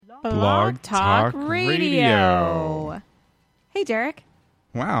Blog Talk Radio. Hey, Dereck.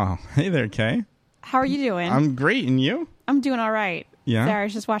 Wow. Hey there, Kay. How are you doing? I'm great, and you? I'm doing all right. Yeah? Sorry, I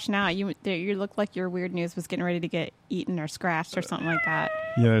was just watching out. You looked like your weird news was getting ready to get eaten or scratched or something like that.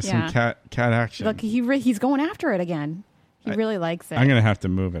 Yeah, there's some cat action. Look, he's going after it again. He really likes it. I'm going to have to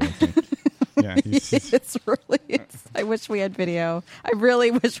move it, I think. Yeah, I wish we had video. I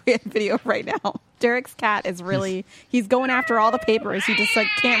really wish we had video right now. Dereck's cat is really, he's going after all the papers. He just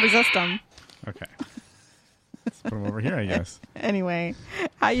can't resist them. Okay. Let's put him over here, I guess. Anyway,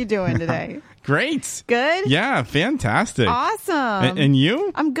 how you doing today? Great. Good? Yeah, fantastic. Awesome. And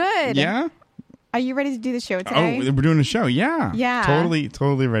you? I'm good. Yeah? Are you ready to do the show today? Oh, we're doing a show. Yeah. Yeah.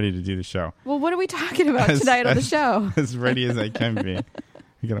 Totally ready to do the show. Well, what are we talking about tonight on the show? As ready as I can be.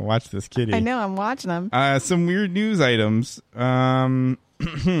 You gotta watch this kitty. I know, I'm watching them. Some weird news items. A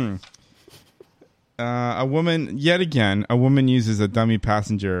woman uses a dummy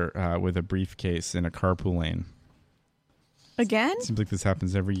passenger with a briefcase in a carpool lane. Again? Seems like this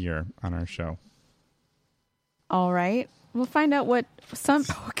happens every year on our show. All right. We'll find out what some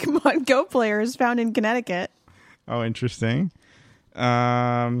Pokemon Go players found in Connecticut. Oh, interesting.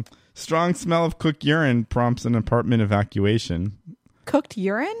 Strong smell of cooked urine prompts an apartment evacuation. Cooked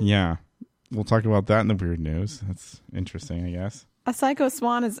urine? Yeah. We'll talk about that in the weird news. That's interesting, I guess. A psycho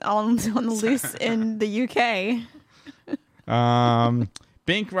swan is on the loose in the UK.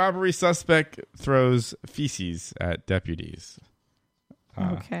 Bank robbery suspect throws feces at deputies.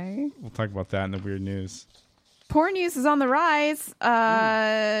 Okay. We'll talk about that in the weird news. Porn use is on the rise.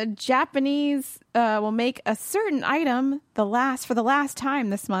 Japanese will make a certain item for the last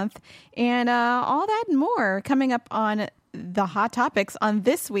time this month. And all that and more coming up on the Hot Topics on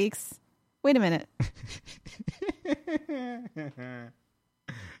this week's... Wait a minute.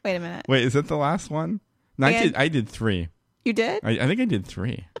 Wait, is that the last one? No, I did 3. You did? I think I did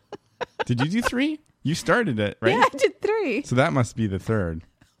 3. Did you do 3? You started it, right? Yeah, I did 3. So that must be the 3rd.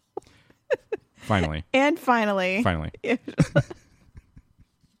 Finally.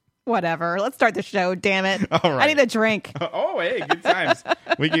 Whatever. Let's start the show, damn it. All right. I need a drink. Oh, hey, good times.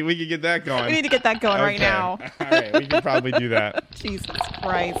 We can get that going. We need to get that going right now. All right, we can probably do that. Jesus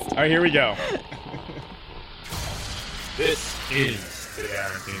Christ. All right, here we go. This is the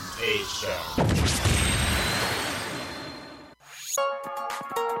Dereck and Kay Show.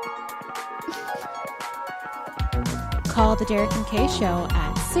 Call the Dereck and Kay Show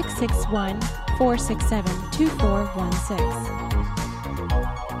at 661-467-2416.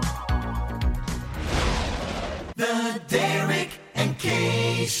 The Dereck and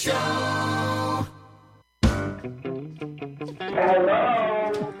Kay Show.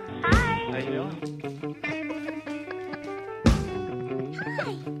 Hello. Hi. How you doing?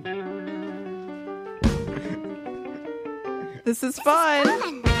 This is fun.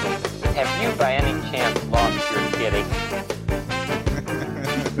 Have you by any chance lost your kitty?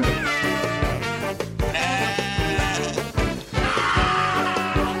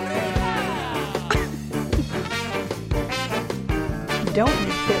 Don't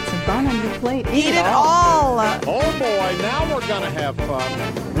put some fun on your plate. Eat it all. Oh boy, now we're gonna have fun.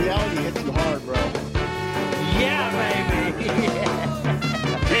 Reality hits you hard, bro. Yeah, baby!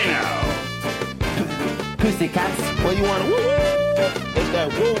 Pussycats. Well, you want to woo-woo? It's that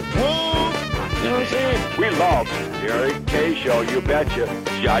woo-woo. You know what I'm saying? We love Dereck and Kay Show, you betcha.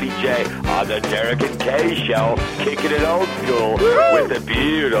 Johnny J on the Dereck and Kay Show, kicking it old school with the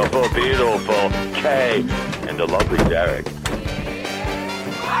beautiful, beautiful Kay and the lovely Dereck.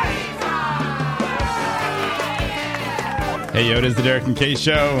 Hey, yo, it is the Dereck and Kay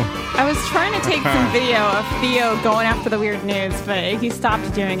Show. I was trying to take some video of Theo going after the weird news, but he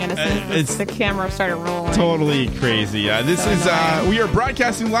stopped doing it as soon as the camera started rolling. Totally crazy. We are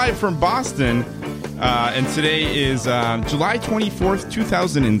broadcasting live from Boston, and today is July 24th,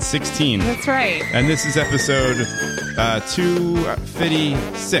 2016. That's right. And this is episode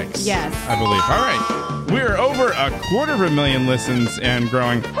 256. Yes. I believe. All right. We're over 250,000 listens and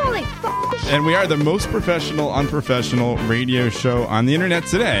growing. Holy f***. And we are the most professional, unprofessional radio show on the internet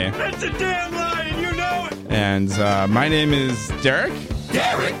today. That's a damn lie, and you know it! And my name is Dereck.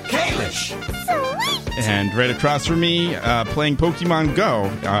 Dereck Kalish. And right across from me, playing Pokemon Go,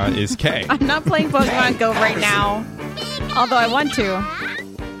 is Kay. I'm not playing Pokemon Go right now, although I want to,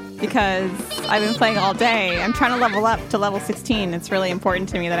 because I've been playing all day. I'm trying to level up to level 16. It's really important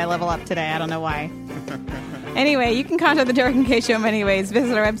to me that I level up today. I don't know why. Anyway, you can contact the Dereck and Kay Show in many ways.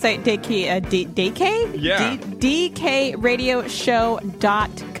 Visit our website, DK? Yeah.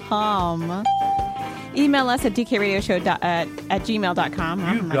 DKRadioshow.com. Email us at dkradioshow@gmail.com.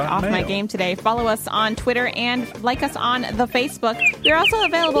 I'm off my game today. Follow us on Twitter and like us on the Facebook. We're also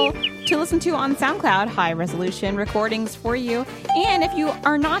available to listen to on SoundCloud, high resolution recordings for you. And if you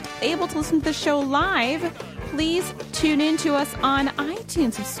are not able to listen to the show live, please tune in to us on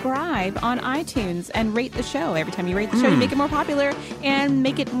iTunes. Subscribe on iTunes and rate the show. Every time you rate the show, you make it more popular and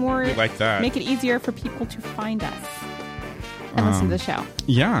make it more like that. Make it easier for people to find us and listen to the show.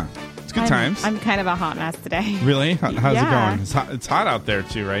 Yeah. It's good times. I'm kind of a hot mess today. Really? How's it going? It's hot out there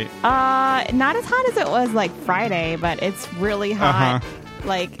too, right? Not as hot as it was like Friday, but it's really hot.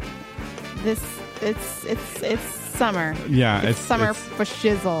 Like this, it's summer. Yeah, it's summer for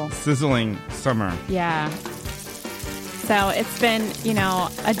shizzle. Sizzling summer. Yeah. So it's been,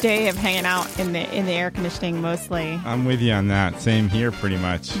 a day of hanging out in the air conditioning mostly. I'm with you on that. Same here, pretty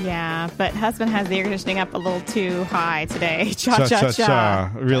much. Yeah, but husband has the air conditioning up a little too high today.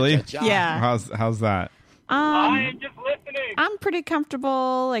 Cha. Really? Yeah. How's that? I am just listening. I'm pretty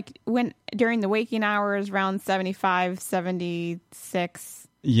comfortable. Like during the waking hours, around 75, 76.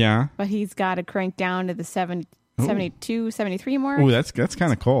 Yeah. But he's got to crank down to the 72, 73 more. Oh, that's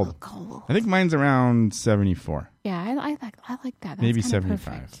kind of cold. I think mine's around 74. Yeah, I like that. That's maybe kinda 75.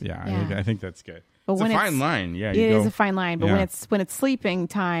 perfect. Yeah. I think that's good. But it's a fine line. Yeah, it is a fine line. But when it's sleeping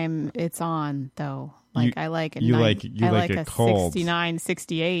time, it's on though. Like I like it. You like it cold. 69,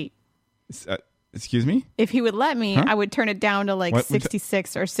 68. Excuse me? If he would let me, I would turn it down to like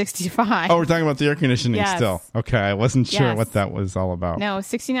 66 or 65. Oh, we're talking about the air conditioning still. Okay, I wasn't sure what that was all about. No,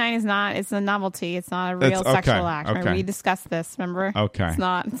 69 is not. It's a novelty. It's not a real sexual act. Okay. Remember, we discussed this. Remember? Okay. It's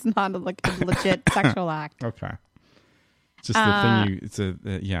not a legit sexual act. Okay. Just the thing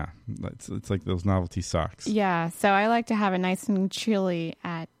it's like those novelty socks. Yeah. So I like to have it nice and chilly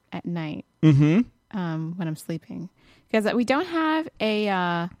at night. Mm-hmm. When I'm sleeping, because we don't have a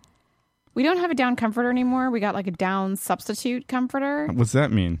down comforter anymore. We got like a down substitute comforter. What's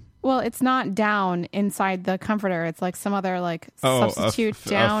that mean? Well, it's not down inside the comforter. It's like some other substitute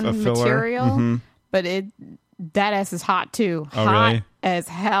down material. Mm-hmm. But that ass is hot too. Oh, hot really? as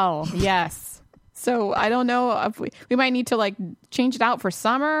hell. Yes. So I don't know if we might need to change it out for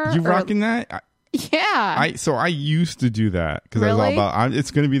summer. You rocking that? Yeah. I used to do that because I was all about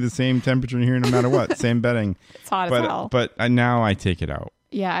it's going to be the same temperature in here no matter what. Same bedding. It's hot as hell. But now I take it out.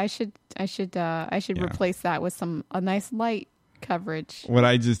 Yeah, I should replace that with a nice light coverage. What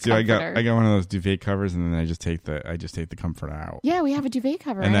I just do, comforter. I got one of those duvet covers, and then I just take the comforter out. Yeah, we have a duvet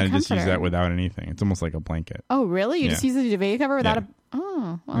cover, and then I just comforter. use that without anything. It's almost like a blanket. Oh, really? You just use a duvet cover without a?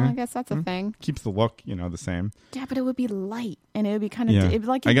 Oh, well, I guess that's a thing. Keeps the look, the same. Yeah, but it would be light, and it would be kind of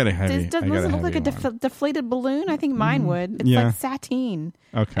I got a heavy. Doesn't it look like a deflated balloon? I think mine would. It's like sateen.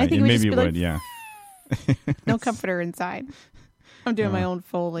 Okay, I think maybe it would. Yeah. No comforter inside. I'm doing my own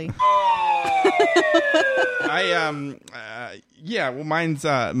Foley. Well, mine's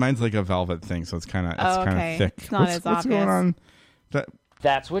like a velvet thing, so it's kind of thick. It's not as obvious. What's going on?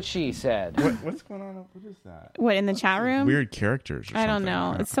 That's what she said. What's going on? What is that? What, in the chat room? Weird characters. Or I don't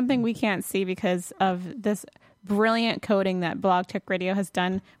know. It's something we can't see because of this brilliant coding that Blog Talk Radio has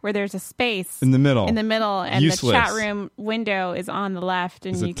done, where there's a space in the middle, and Useless. the chat room window is on the left,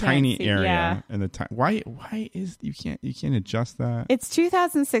 and it's you a can't tiny see. area. Yeah. And why is you can't adjust that? It's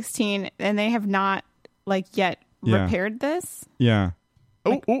 2016, and they have not yet repaired this. Yeah.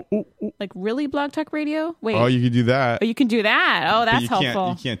 Like really, Blog Talk Radio? Wait. Oh, you can do that. Oh, you can do that. Oh, that's helpful.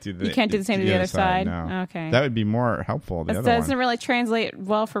 You can't do You can't do the same to the other side. No. Okay. That would be more helpful. That doesn't really translate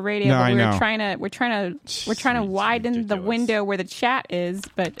well for radio. No, but I know. We're trying to widen the window where the chat is,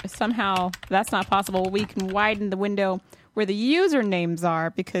 but somehow that's not possible. We can widen the window where the usernames are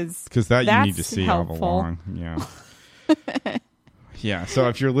because that that's you need to see helpful. all along. Yeah. Yeah, so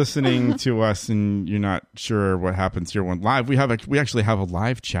if you're listening to us and you're not sure what happens here when live, we actually have a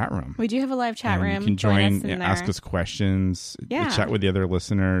live chat room. We do have a live chat room. You can join and ask us questions, chat with the other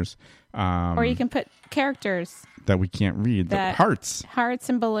listeners. Or you can put characters that we can't read. Hearts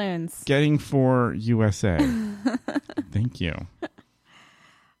and balloons. Getting for USA. Thank you.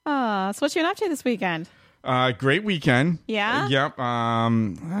 So what you been up to this weekend? Great weekend. Yeah? Yep.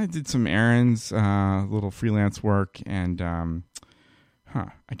 I did some errands, little freelance work, and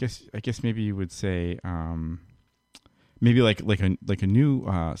I guess maybe you would say maybe like a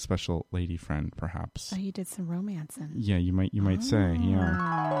new special lady friend, perhaps. Oh, you did some romancing. Yeah, you might say. Yeah.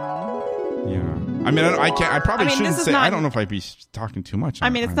 Yeah. I mean, I probably shouldn't say. I don't know if I'd be talking too much.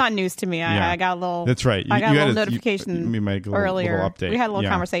 It's not news to me. I got a little. That's right. I got a little notification earlier. Little update. We had a little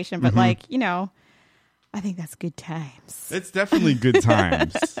conversation, but I think that's good times. It's definitely good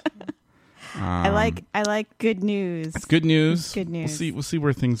times. I like good news. It's good news. It's good news. We'll see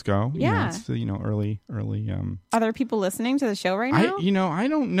where things go. Yeah. It's early. Are there people listening to the show right now? I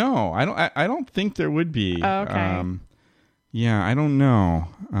don't know. I don't think there would be. Oh, okay. Yeah, I don't know.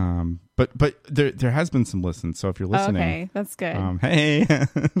 But there has been some listens. So if you're listening, okay, that's good. Hey,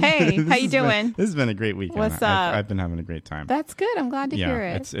 hey, how you doing? This has been a great weekend. What's up? I've been having a great time. That's good. I'm glad to hear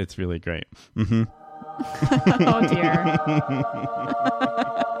it. It's really great. Mm-hmm. Oh dear.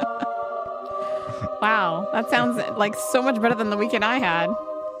 Wow, that sounds like so much better than the weekend I had.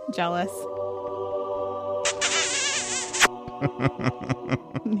 Jealous.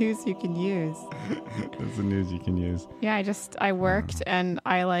 News you can use. That's the news you can use. Yeah, I worked and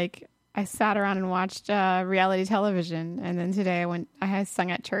I sat around and watched reality television, and then today I sung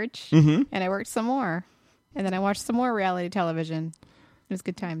at church, and I worked some more, and then I watched some more reality television. It was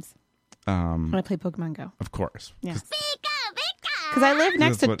good times. And I played Pokemon Go. Of course. Yeah. Because I live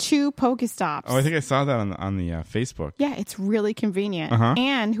next to 2 Pokestops. Oh, I think I saw that on the Facebook. Yeah, it's really convenient. Uh-huh.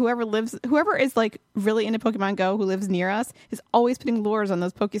 And whoever is like really into Pokemon Go who lives near us is always putting lures on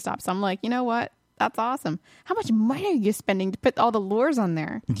those Pokestops. I'm like, you know what? That's awesome. How much money are you spending to put all the lures on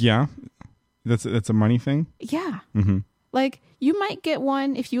there? Yeah, that's a money thing. Yeah. Mm-hmm. Like you might get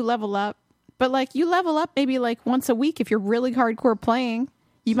one if you level up, but like you level up maybe like once a week if you're really hardcore playing.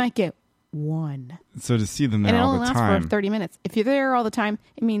 You might get one. So to see them there all the time. And it only lasts for 30 minutes. If you're there all the time,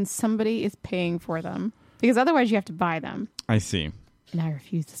 it means somebody is paying for them. Because otherwise you have to buy them. I see. And I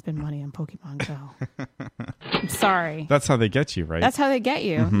refuse to spend money on Pokemon Go. I'm sorry. That's how they get you, right? That's how they get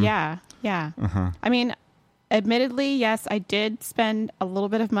you. Mm-hmm. Yeah. Yeah. Uh-huh. I mean, admittedly, yes, I did spend a little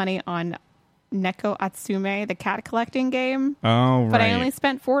bit of money on Neko Atsume, the cat collecting game. Oh, right. But I only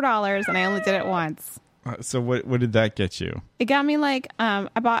spent $4 and I only did it once. So what did that get you? It got me I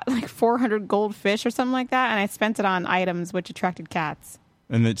bought 400 goldfish or something like that, and I spent it on items which attracted cats.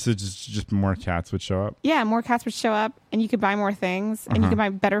 And so just more cats would show up? Yeah, more cats would show up, and you could buy more things, and you could buy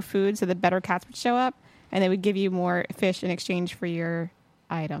better food so that better cats would show up, and they would give you more fish in exchange for your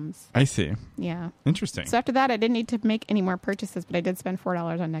items. I see. Yeah. Interesting. So after that, I didn't need to make any more purchases, but I did spend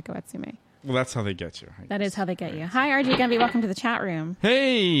 $4 on Neko Atsume. Well, that's how they get you. That is how they get you. Hi, RJ Gumby. Welcome to the chat room.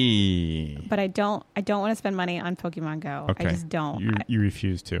 Hey. But I don't want to spend money on Pokemon Go. Okay. I just don't. You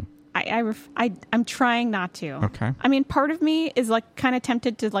refuse to. I'm trying not to. Okay. I mean, part of me is kind of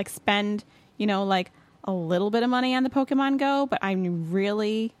tempted to spend, a little bit of money on the Pokemon Go, but I'm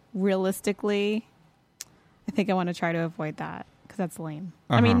realistically, I think I want to try to avoid that because that's lame.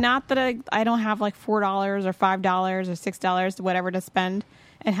 Uh-huh. I mean, not that I don't have $4 or $5 or $6, whatever to spend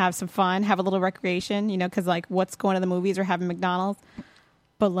and have some fun, have a little recreation, because what's going to the movies or having McDonald's,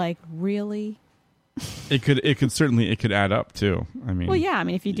 but really. It could add up too. I mean, well, yeah. I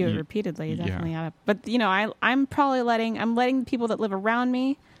mean, if you do it repeatedly, it definitely add up. But I'm probably letting the people that live around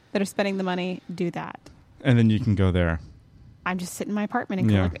me that are spending the money do that. And then you can go there. I'm just sit in my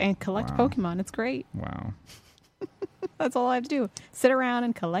apartment and collect Wow. Pokemon. It's great. Wow. That's all I have to do. Sit around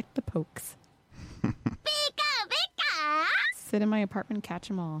and collect the pokes. Sit in my apartment and catch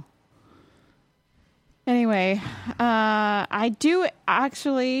them all. Anyway, I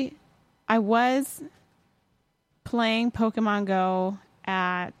was playing Pokemon Go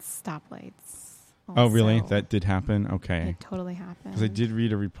at stoplights. Also. Oh, really? That did happen? Okay. It totally happened. Because I did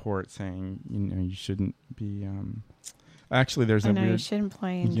read a report saying, you shouldn't be... Actually, there's a weird... you shouldn't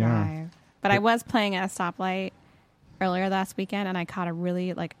play and drive. But I was playing at a stoplight earlier last weekend, and I caught a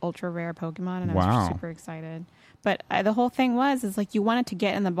really, ultra rare Pokemon, and I was super excited. But the whole thing is you want it to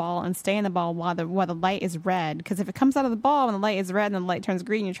get in the ball and stay in the ball while the light is red. Because if it comes out of the ball when the light is red and then the light turns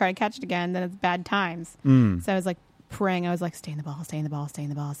green, you try to catch it again, then it's bad times. So I was praying. I was stay in the ball, stay in the ball, stay in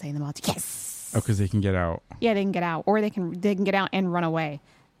the ball, stay in the ball. Yes. Oh, because they can get out. Yeah, they can get out, or they can get out and run away.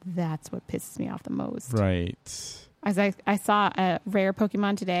 That's what pisses me off the most. Right. As I saw a rare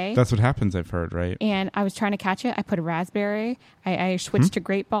Pokemon today. That's what happens, I've heard, right? And I was trying to catch it. I put a raspberry. I switched to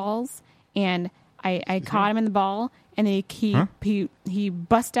great balls, and I caught him in the ball, and then he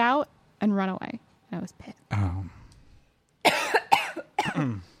bust out and run away. And I was pissed.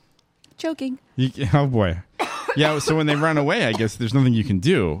 Choking. Oh boy. Yeah. So when they run away, I guess there's nothing you can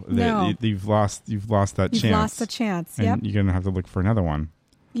do. No. You've lost that chance. You've lost the chance. And yep. You're gonna have to look for another one.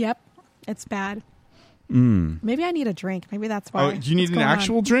 Yep. It's bad. Maybe I need a drink. Maybe that's why. Oh, do you need an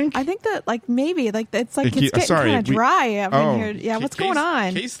actual drink? I think that maybe it's getting kind of dry up in here. Yeah, what's going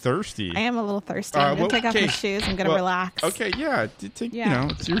on? Kay's thirsty. I am a little thirsty. I'm gonna take off my shoes. I'm gonna relax. Okay, yeah.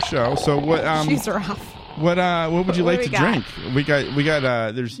 It's your show. So what? Shoes are off. What would you like to drink? We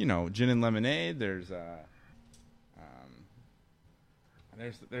got there's gin and lemonade. There's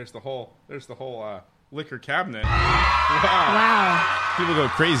the whole liquor cabinet. Wow. People go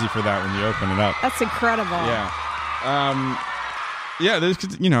crazy for that when you open it up. That's incredible. Yeah. Yeah, there's,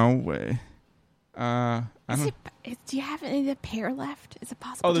 you know, do you have any of the pear left? Is it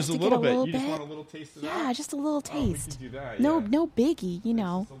possible? Oh, there's just a to little get bit. little You bit? just want a little taste of that? Yeah, just a little taste. We can do that, No, yeah. no biggie, you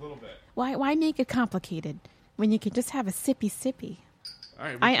know. Just a little bit. Why make it complicated when you could just have a sippy? All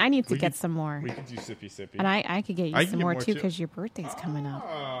right, I need to get some more. We could do sippy. And I could get you some more too because your birthday's coming up.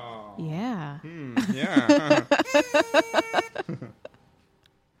 Oh. Yeah. Yeah.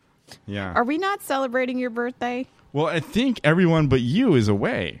 Yeah. Are we not celebrating your birthday? Well, I think everyone but you is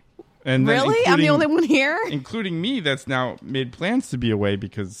away. And then really? I'm the only one here? Including me that's now made plans to be away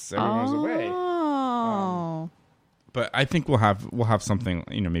because everyone was away. Oh. But I think we'll have something,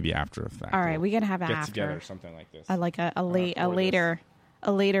 you know, maybe after the fact. All right, we gotta have get after. together or something like this. I like a later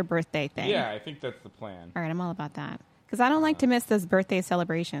birthday thing. Yeah, I think that's the plan. All right, I'm all about that. Because I don't like to miss those birthday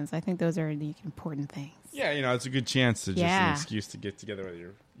celebrations. I think those are the important things. Yeah, you know, it's a good chance to just an excuse to get together with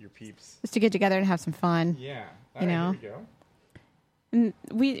your peeps. Just to get together and have some fun. Yeah. You know? Here we go. And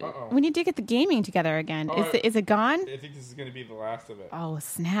we need to get the gaming together again. Is it gone? I think this is going to be the last of it. Oh,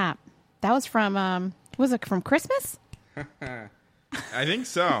 snap. That was from, was it from Christmas? I think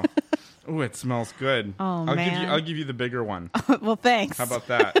so. Oh, it smells good. Oh, man. I'll give you the bigger one. Well, thanks. How about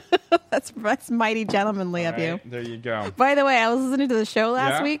that? That's mighty gentlemanly of you. There you go. By the way, I was listening to the show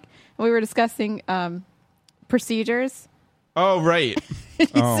last week, and we were discussing procedures. Oh, right. You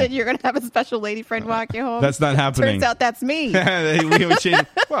said you're going to have a special lady friend walk you home. That's not happening. Turns out that's me.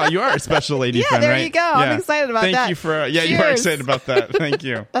 Well, you are a special lady friend, there right? you go. Yeah. I'm excited about that. Thank you for... you are excited about that. Thank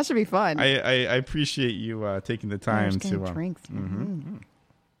you. That should be fun. I appreciate you taking the time to... drinks.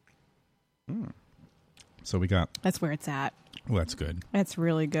 So we got... That's where it's at. Well, that's good. That's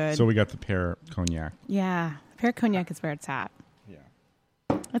really good. So we got the pear cognac. Yeah. Pear cognac is where it's at. Yeah.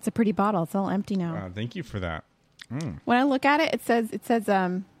 That's a pretty bottle. It's all empty now. Thank you for that. When I look at it, it says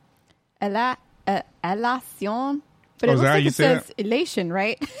elation, but it looks like it says elation,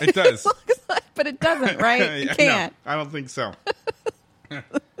 right? It does. But it doesn't, right? You can't. No, I don't think so.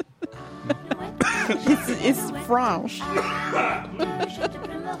 It's French.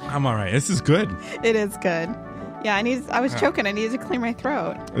 I'm all right. This is good. It is good. Yeah, I was choking. I needed to clear my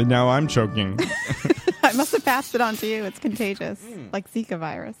throat. And now I'm choking. I must have passed it on to you. It's contagious, like Zika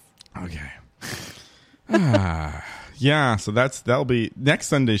virus. Okay. Yeah, so that'll be next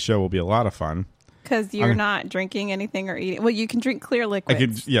Sunday's show will be a lot of fun because you're not drinking anything or eating. Well, you can drink clear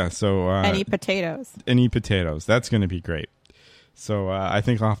liquids. And eat potatoes. That's going to be great. So I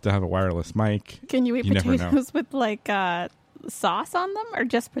think I'll have to have a wireless mic. Can you eat potatoes with like sauce on them or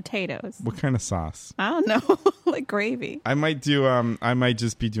just potatoes? What kind of sauce? I don't know, like gravy. I might do. I might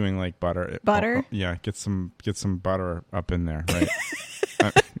just be doing like butter. Butter? Yeah, get some butter up in there, right?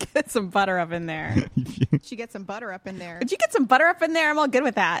 Get some butter up in there. She get some butter up in there. If you get some butter up in there, I'm all good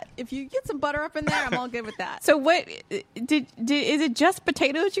with that. If you get some butter up in there, I'm all good with that. So what is it just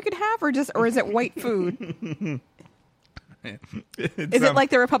potatoes you could have or is it white food? Is it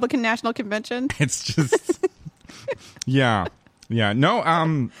like the Republican National Convention? It's just Yeah. No,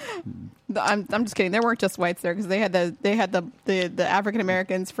 I'm just kidding. There weren't just whites there because they had the African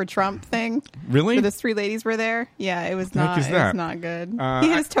Americans for Trump thing. Really? So those three ladies were there. Yeah, it was not. It was not good. He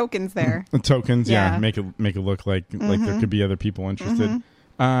had his tokens there. The tokens, yeah. Make it look like there could be other people interested.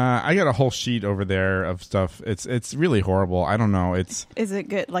 I got a whole sheet over there of stuff. It's really horrible. I don't know. Is it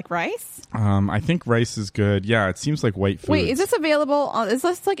good? Like rice? I think rice is good. Yeah, it seems like white food. Wait, is this available? Is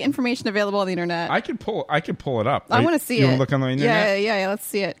this like information available on the internet? I could pull it up. I want to see it. You want to look on the internet? Yeah. Let's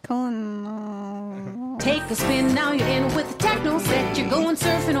see it. Take a spin now. You're in with the techno set. You're going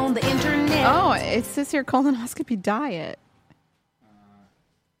surfing on the internet. Oh, it says here colonoscopy diet.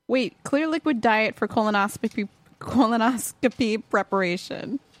 Wait, clear liquid diet for colonoscopy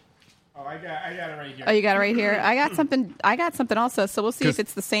preparation. Oh, I got it right here. Oh, you got it right here. I got something also. So we'll see if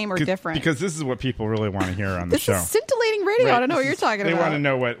it's the same or different. Because this is what people really want to hear on the show. This is scintillating radio. Right. I don't know what you're talking about. They want to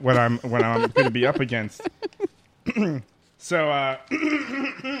know what I'm going to be up against. So,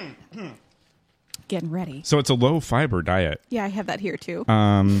 getting ready. So it's a low fiber diet. Yeah, I have that here too.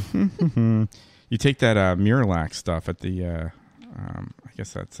 You take that Miralax stuff at the. I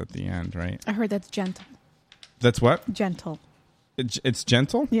guess that's at the end, right? I heard that's gentle. That's what? Gentle. It's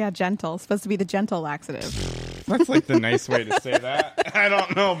gentle? Yeah, gentle. It's supposed to be the gentle laxative. That's like the nice way to say that. I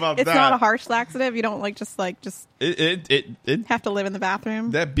don't know about that. It's not a harsh laxative. You don't like just it have to live in the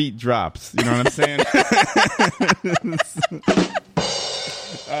bathroom. That beat drops. You know what I'm saying?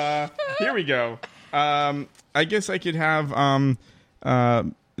 Here we go. I guess I could have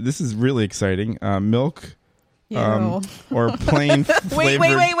this is really exciting. Milk or plain flavored.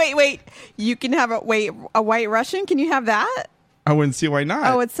 Wait. You can have a White Russian. Can you have that? I wouldn't see why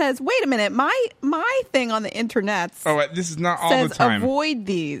not. Oh, it says, wait a minute. My thing on the internet this is not all says the time. avoid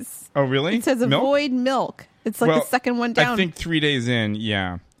these. Oh, really? It says avoid milk. It's like the second one down. I think 3 days in,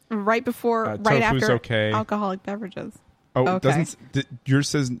 yeah. Right before, right tofu's after okay. alcoholic beverages. Oh, okay. Yours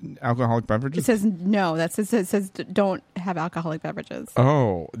says alcoholic beverages? It says no. It says don't have alcoholic beverages.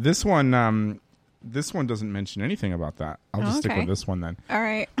 Oh, this one doesn't mention anything about that. I'll just stick with this one then. All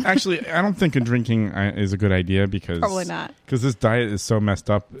right. Actually, I don't think drinking is a good idea because probably not. Because this diet is so messed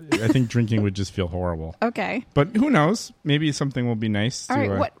up. I think drinking would just feel horrible. Okay. But who knows? Maybe something will be nice. All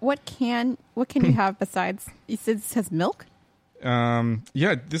right. What can you have besides? You said it says milk.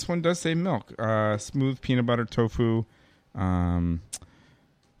 Yeah, this one does say milk. Smooth peanut butter tofu. A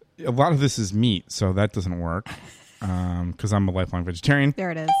lot of this is meat, so that doesn't work. Because I'm a lifelong vegetarian.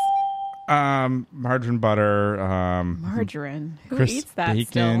 There it is. Margarine butter. Margarine. Who crisp eats that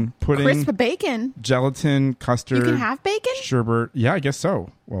bacon, still? pudding, Crisp bacon. Gelatin, custard. You can have bacon? Sherbet. Yeah, I guess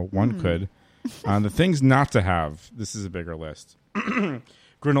so. Well, one could. The things not to have. This is a bigger list.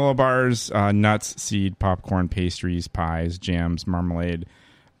 Granola bars, nuts, seed, popcorn, pastries, pies, jams, marmalade,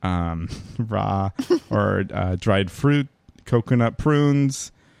 raw or dried fruit, coconut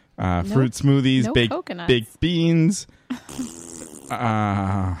prunes, fruit smoothies, baked beans, peas,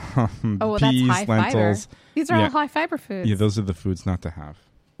 that's high lentils. Fiber. These are all high fiber foods. Yeah, those are the foods not to have.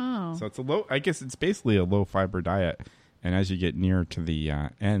 Oh. So it's I guess it's basically a low fiber diet. And as you get near to the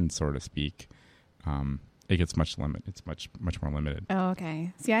end, so to speak, it gets much limited. It's much more limited. Oh,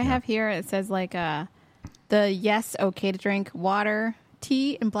 okay. See, I have here, it says like okay to drink water,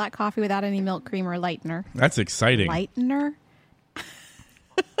 tea, and black coffee without any milk, cream, or lightener. That's exciting. Lightener?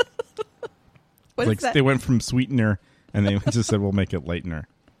 What is that? They went from sweetener and they just said, we'll make it lightener.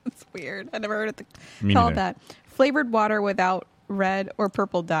 It's weird. I never heard it called that. Flavored water without red or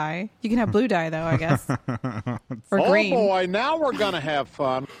purple dye. You can have blue dye, though, I guess. Or green. Oh, boy. Now we're going to have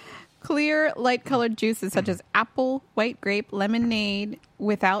fun. Clear, light-colored juices such as apple, white grape, lemonade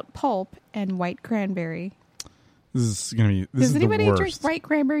without pulp, and white cranberry. This is going to be Does anybody drink white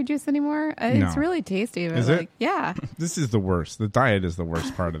cranberry juice anymore? No. It's really tasty. Is it? Yeah. This is the worst. The diet is the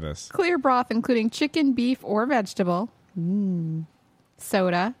worst part of this. Clear broth, including chicken, beef, or vegetable.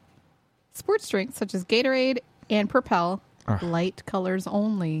 Soda. Sports drinks such as Gatorade and Propel. Light colors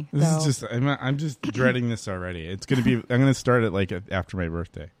only. This is just. I'm just dreading this already. It's going to be. I'm going to start it after my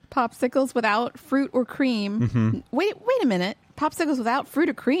birthday. Popsicles without fruit or cream. Mm-hmm. Wait a minute. Popsicles without fruit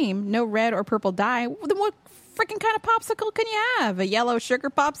or cream. No red or purple dye. Well, then what freaking kind of popsicle can you have? A yellow sugar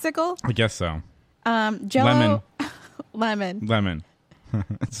popsicle? I guess so. Jello. Lemon. Lemon.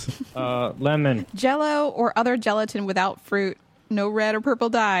 Jello or other gelatin without fruit. No red or purple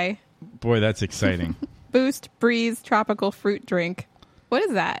dye. Boy, that's exciting. Boost Breeze tropical fruit drink. What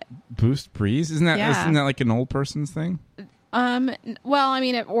is that? Boost Breeze? Isn't that like an old person's thing? Well, I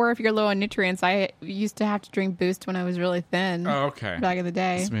mean, or if you're low on nutrients, I used to have to drink Boost when I was really thin. Oh, okay. Back in the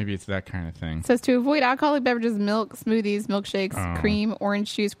day. So maybe it's that kind of thing. It says to avoid alcoholic beverages, milk, smoothies, milkshakes, cream,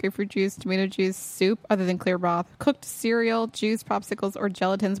 orange juice, grapefruit juice, tomato juice, soup, other than clear broth, cooked cereal, juice, popsicles, or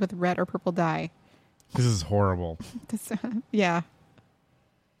gelatins with red or purple dye. This is horrible. Yeah.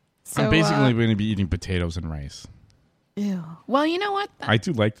 So, I'm basically going to be eating potatoes and rice. Ew. Well, you know what? I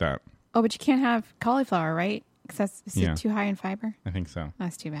do like that. Oh, but you can't have cauliflower, right? Because that's too high in fiber? I think so.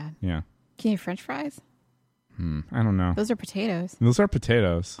 That's too bad. Yeah. Can you have French fries? I don't know. Those are potatoes. Those are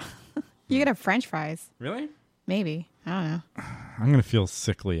potatoes. You could have French fries. Really? Maybe. I don't know. I'm going to feel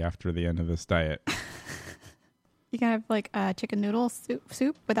sickly after the end of this diet. You can have like chicken noodle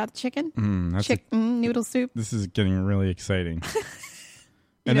soup without the chicken. Noodle soup. This is getting really exciting.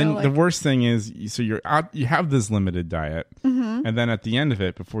 And then the worst thing is, so you're out, you have this limited diet, and then at the end of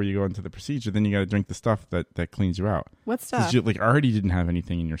it, before you go into the procedure, then you got to drink the stuff that cleans you out. What stuff? 'Cause you already didn't have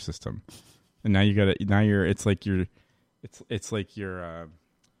anything in your system, and now it's like you're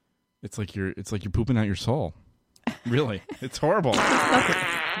pooping out your soul. Really, it's horrible.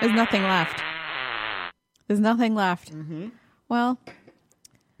 There's nothing left. There's nothing left. Well,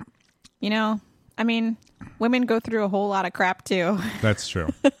 I mean, women go through a whole lot of crap too. That's true.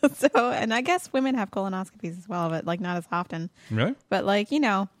 And I guess women have colonoscopies as well, but not as often. Really? But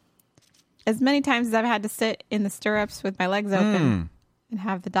as many times as I've had to sit in the stirrups with my legs open and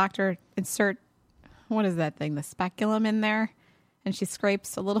have the doctor insert, what is that thing, the speculum in there, and she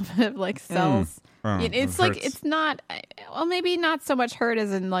scrapes a little bit of cells. It's like, it's not, well, maybe not so much hurt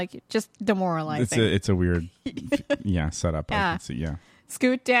as in just demoralizing. It's a weird, setup. Yeah. I can see, yeah.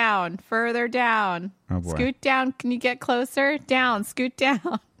 Scoot down, further down. Oh boy. Scoot down. Can you get closer? Down, scoot down.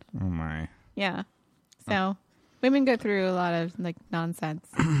 Oh my. Yeah. So women go through a lot of like nonsense,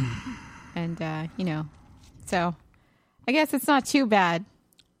 and so I guess it's not too bad.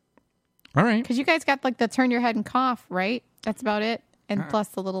 All right, because you guys got like the turn your head and cough, right? That's about it, and plus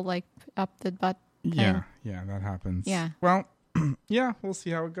the little like up the butt. Yeah, that happens. Yeah. Well, yeah, we'll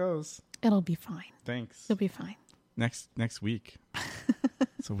see how it goes. It'll be fine. Thanks. It'll be fine. Next week.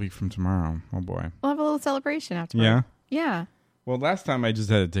 It's a week from tomorrow. Oh boy. We'll have a little celebration afterwards. Yeah. Yeah. Well, last time I just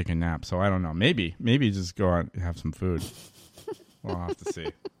had to take a nap, so I don't know. Maybe just go out and have some food. We'll have to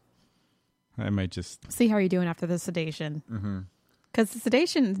see. I might just see how you're doing after the sedation. Mm-hmm. Because the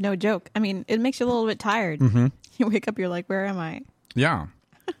sedation is no joke. I mean, it makes you a little bit tired. Mm-hmm. You wake up, you're like, where am I? Yeah.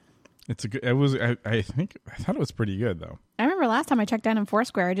 It's a good. It was. I thought it was pretty good though. I remember last time I checked down in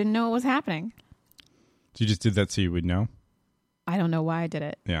Foursquare, I didn't know what was happening. So you just did that so you would know? I don't know why I did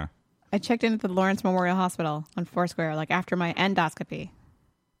it. Yeah. I checked in at the Lawrence Memorial Hospital on Foursquare, like after my endoscopy.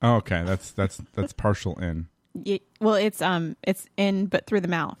 Oh, okay. That's partial in. Well, it's in, but through the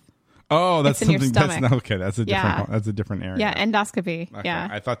mouth. Oh, that's it's in something. Your stomach. That's okay. That's a different. That's a different area. Yeah, endoscopy. Okay. Yeah.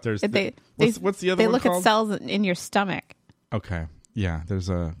 I thought there's. What's the other? They one look called? at cells in your stomach. Okay. Yeah. There's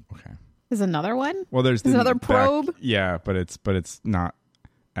a. Okay. There's another one. Well, there's another probe. Yeah, but it's not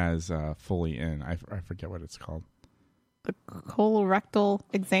as fully in. I forget what it's called. The colorectal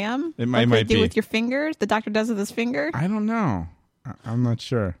exam. It might be with your fingers. The doctor does with his finger. I don't know. I'm not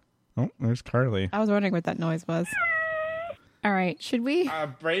sure. Oh, there's Carly. I was wondering what that noise was. All right, should we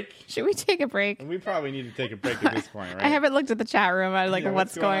break? Should we take a break? We probably need to take a break at this point, right? I haven't looked at the chat room. I like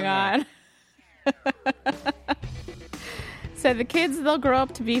what's going on. So the kids, they'll grow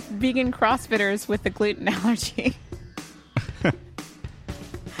up to be vegan CrossFitters with the gluten allergy.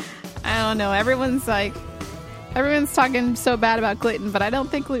 I don't know. Everyone's talking so bad about gluten, but I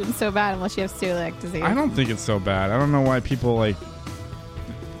don't think gluten's so bad unless you have celiac disease. I don't think it's so bad. I don't know why people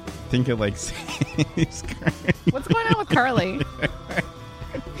think it What's going on with Carly?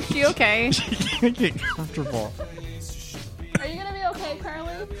 Is she okay? She can't get comfortable. Are you gonna be okay,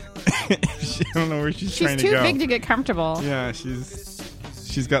 Carly? I don't know where she's trying to go. She's too big to get comfortable. Yeah,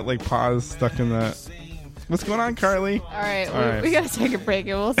 she's got paws stuck in the. What's going on, Carly? All right, we gotta take a break,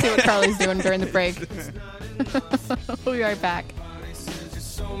 and we'll see what Carly's doing during the break. We'll be right back.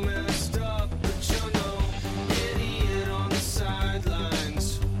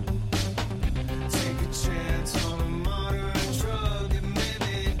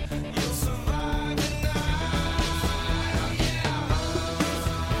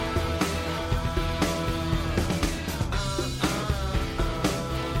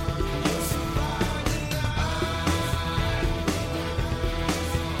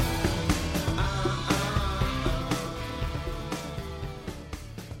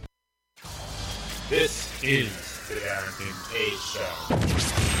 This is the Dereck and Kay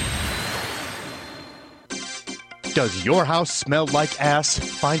Show. Does your house smell like ass?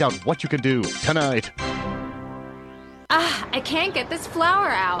 Find out what you can do tonight. I can't get this flour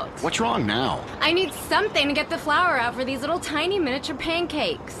out. What's wrong now? I need something to get the flour out for these little tiny miniature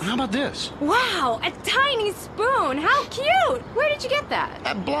pancakes. How about this? Wow, a tiny spoon. How cute. Where did you get that?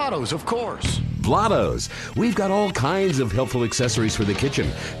 At Blotto's, of course. Blotto's. We've got all kinds of helpful accessories for the kitchen.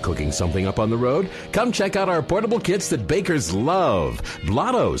 Cooking something up on the road? Come check out our portable kits that bakers love.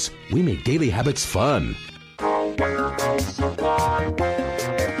 Blotto's. We make daily habits fun.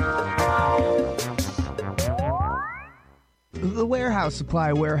 The Warehouse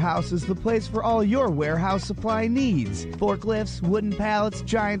Supply Warehouse is the place for all your warehouse supply needs. Forklifts, wooden pallets,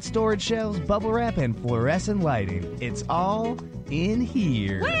 giant storage shelves, bubble wrap, and fluorescent lighting. It's all in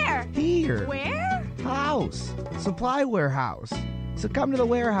here. Where? Here. Where? House. Supply Warehouse. So come to the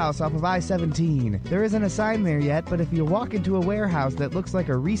warehouse off of I-17. There isn't a sign there yet, but if you walk into a warehouse that looks like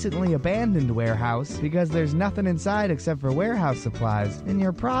a recently abandoned warehouse because there's nothing inside except for warehouse supplies, then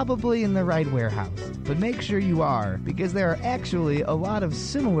you're probably in the right warehouse. But make sure you are, because there are actually a lot of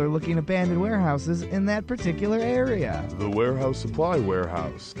similar looking abandoned warehouses in that particular area. The Warehouse Supply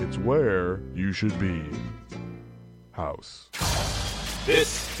Warehouse. It's where you should be. House.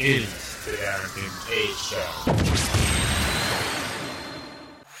 This is the Dereck and Kay Show.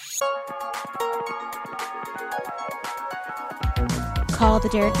 Call the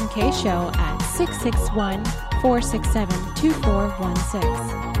Dereck and Kay Show at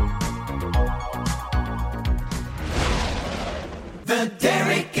 661-467-2416. The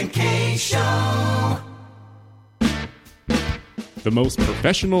Dereck and Kay Show. The most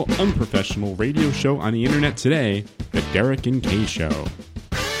professional, unprofessional radio show on the internet today, The Dereck and Kay Show.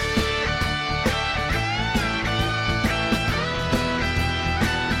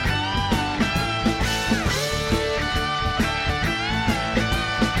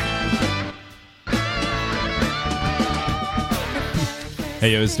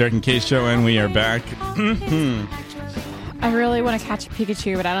 Hey, it was Dereck and Kay show, and we are back. I really want to catch a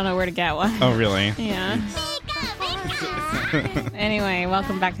Pikachu, but I don't know where to get one. Oh, really? Yeah. Anyway,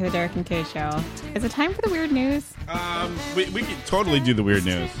 welcome back to the Dereck and Kay show. Is it time for the weird news? We can totally do the weird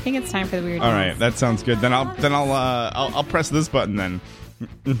news. I think it's time for the weird news. All right, that sounds good. Then I'll press this button then.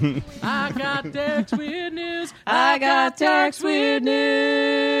 I got Derek's weird news. I got Derek's weird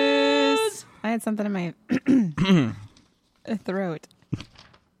news. I had something in my throat.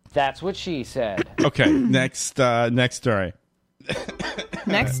 That's what she said. Okay, next story.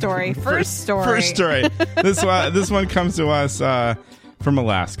 Next story. First story. First story. This one comes to us from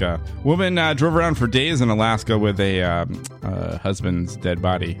Alaska. Woman drove around for days in Alaska with a husband's dead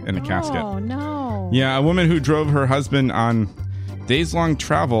body in a casket. Oh no! Yeah, a woman who drove her husband on days-long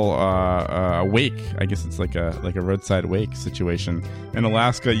travel, a wake. I guess it's like a roadside wake situation in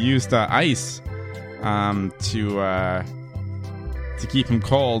Alaska. Used ice to keep him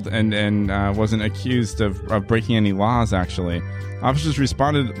cold, and wasn't accused of breaking any laws. Actually, officers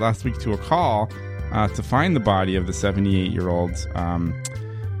responded last week to a call to find the body of the 78-year-old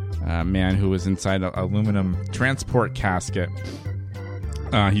man who was inside an aluminum transport casket.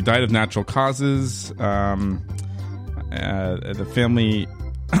 He died of natural causes. The family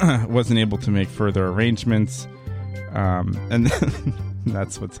wasn't able to make further arrangements, and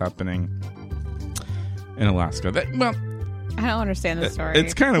that's what's happening in Alaska. I don't understand this story.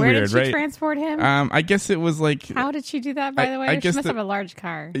 It's kind of weird, right? Where did she transport him? I guess it was like... How did she do that, by the way? She must have a large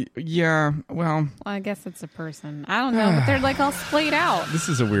car. Yeah, well... I guess it's a person. I don't know, but they're like all splayed out. This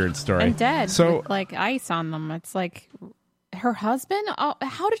is a weird story. And dead, so, with like ice on them. It's like... Her husband? Oh,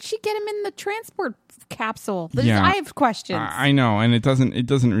 how did she get him in the transport capsule? Yeah, I have questions. I know, and it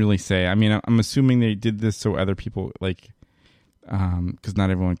doesn't really say. I mean, I'm assuming they did this so other people, like... because not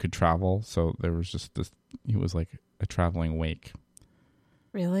everyone could travel, so there was just this... He was like a traveling wake.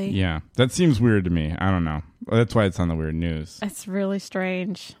 Really? Yeah. That seems weird to me. I don't know. That's why it's on the weird news. It's really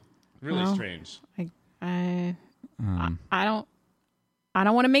strange. Really strange. I don't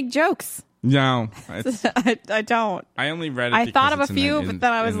want to make jokes. No. I don't. I only read it I because thought of a it's few, but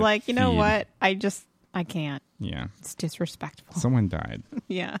then I was like, you know what? I can't. Yeah. It's disrespectful. Someone died.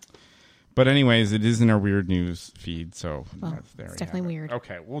 Yeah. But anyways, it is in our weird news feed, so that's there. It's definitely weird.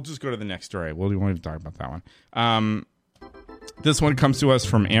 Okay, we'll just go to the next story. We won't even talk about that one. This one comes to us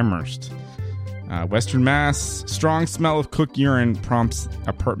from Amherst. Western Mass. Strong smell of cooked urine prompts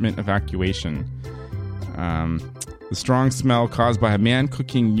apartment evacuation. The strong smell caused by a man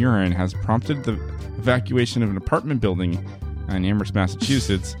cooking urine has prompted the evacuation of an apartment building in Amherst,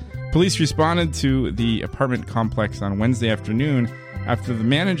 Massachusetts. Police responded to the apartment complex on Wednesday afternoon after the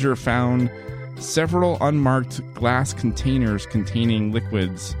manager found several unmarked glass containers containing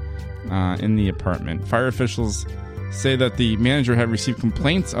liquids in the apartment. Fire officials say that the manager had received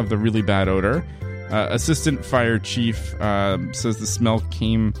complaints of the really bad odor. Assistant fire chief says the smell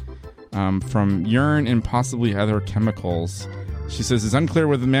came from urine and possibly other chemicals. She says it's unclear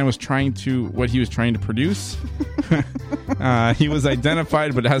whether the man was what he was trying to produce. He was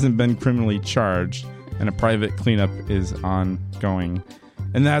identified but hasn't been criminally charged, and a private cleanup is ongoing.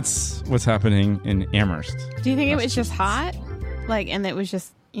 And that's what's happening in Amherst. Do you think it was just hot? And it was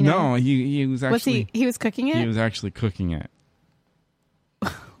just, No, he was actually... he was cooking it? He was actually cooking it.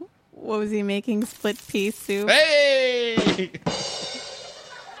 What was he making? Split pea soup? Hey!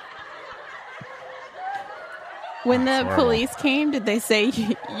 When the police came, did they say,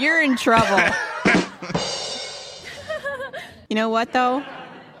 you're in trouble? You know what, though?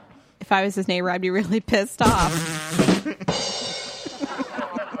 If I was his neighbor, I'd be really pissed off.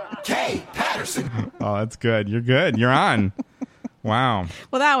 Kay Patterson. Oh, that's good. You're good. You're on. Wow.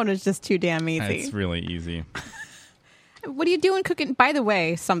 Well, that one was just too damn easy. That's really easy. What are you doing cooking? By the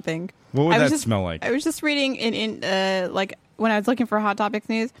way, something. What would that smell like? I was just reading when I was looking for Hot Topics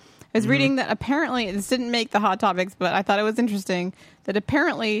news, I was reading that apparently, this didn't make the Hot Topics, but I thought it was interesting, that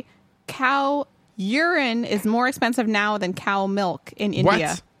apparently cow urine is more expensive now than cow milk in India.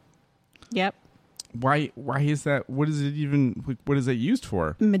 What? Yep. Why is that? What is it even? What is it used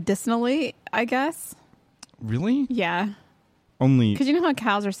for? Medicinally, I guess. Really? Yeah. Only because you know how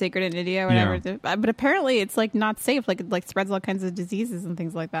cows are sacred in India or whatever. Yeah. But apparently it's not safe. It spreads all kinds of diseases and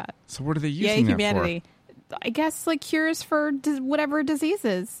things like that. So what are they using humanity. That for? I guess cures for whatever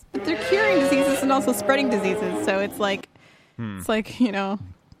diseases. But they're curing diseases and also spreading diseases. So it's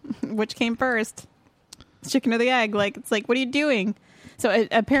which came first? Chicken or the egg? It's what are you doing? So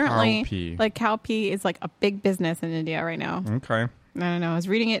apparently, cow pee is a big business in India right now. Okay. I don't know. I was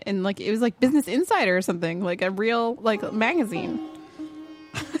reading it in it was Business Insider or something, a real magazine.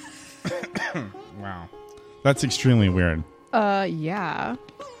 Wow, that's extremely weird. Yeah.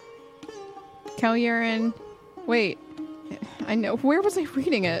 Cow urine. Wait. I know. Where was I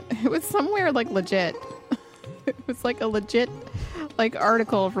reading it? It was somewhere like legit. It was like a legit like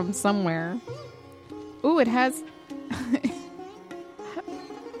article from somewhere. Ooh, it has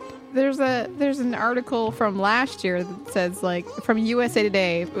There's an article from last year that says like from USA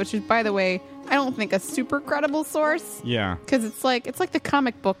Today, which is, by the way, I don't think a super credible source. Yeah. Because it's like the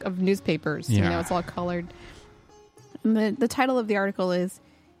comic book of newspapers. Yeah. You know, it's all colored. And the title of the article is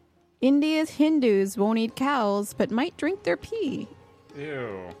India's Hindus won't eat cows but might drink their pee.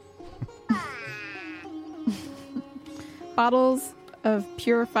 Ew. Bottles of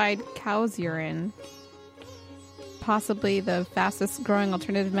purified cow's urine. Possibly the fastest growing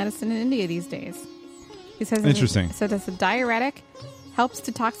alternative medicine in India these days. He says interesting. It says it's a diuretic, helps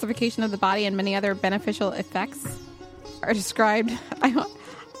detoxification of the body, and many other beneficial effects are described.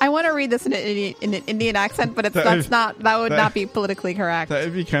 I want to read this in an Indian accent, but that would not be politically correct. That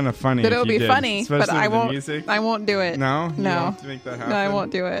would be kind of funny. But it would be did, funny, but I won't. Music. I won't do it. No, no. You don't have to make that happen? No, I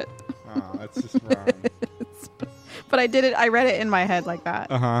won't do it. Oh, that's just wrong. But I did it. I read it in my head like that.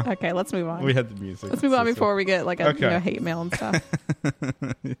 Okay, let's move on. We had the music. Let's move on before we get like a hate mail and stuff.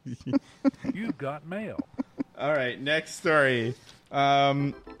 You've got mail. All right, next story.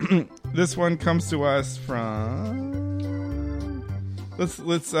 This one comes to us from.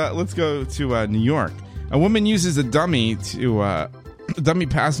 Let's go to New York. A woman uses a dummy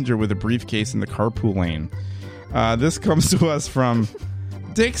passenger with a briefcase in the carpool lane. This comes to us from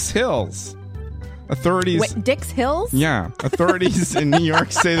Dix Hills. Authorities. Wait, Dix Hills? Yeah. Authorities in New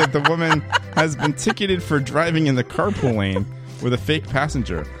York say that the woman has been ticketed for driving in the carpool lane with a fake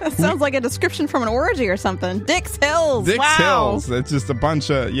passenger. That sounds like a description from an orgy or something. Dix Hills. Dix Hills. That's just a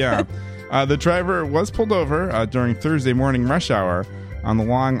bunch of, yeah. The driver was pulled over during Thursday morning rush hour on the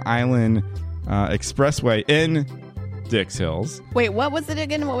Long Island Expressway in Dix Hills. Wait, what was it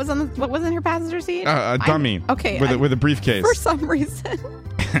again? What was in her passenger seat? A dummy. With a briefcase. For some reason.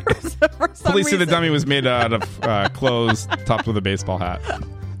 Police say the dummy was made out of clothes topped with a baseball hat.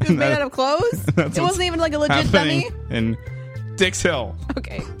 It was made out of clothes? It wasn't even like a legit dummy? In Dix Hill.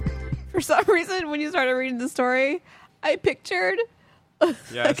 Okay. For some reason, when you started reading the story, I pictured like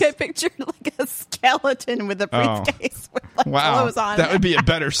a skeleton with a briefcase with like clothes on. That would be a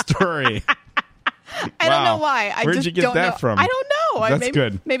better story. I don't know why. Where'd you get that from? I don't know. That's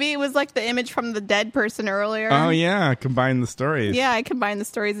good. Maybe it was like the image from the dead person earlier. Oh, yeah. Combine the stories. Yeah, I combined the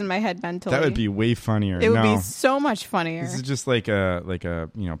stories in my head mentally. That would be way funnier. It would be so much funnier. This is just like a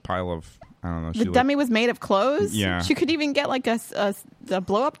pile of, I don't know. The dummy was made of clothes? Yeah. She could even get like a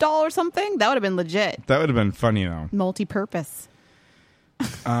blow-up doll or something. That would have been legit. That would have been funny, though. Multi-purpose.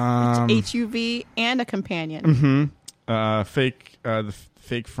 HUV and a companion. Mm-hmm.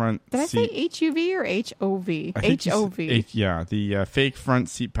 Fake front Did seat. I say HUV or HOV? HOV. The fake front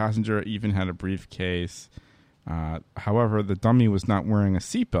seat passenger even had a briefcase. However, the dummy was not wearing a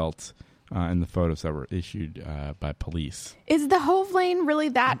seatbelt in the photos that were issued by police. Is the Hove lane really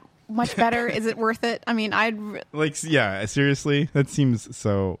that much better? Is it worth it? I mean, seriously? That seems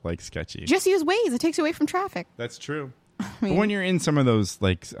so, sketchy. Just use Waze. It takes you away from traffic. That's true. But when you're in some of those,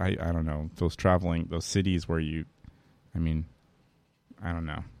 I don't know, those cities where you, I don't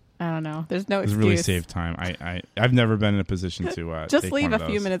know. There's no excuse. It's really save time. I've never been in a position to just take leave one a of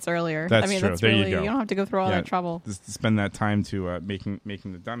few those. minutes earlier. That's true. That's there really, you go. You don't have to go through all that trouble. Just to spend that time to making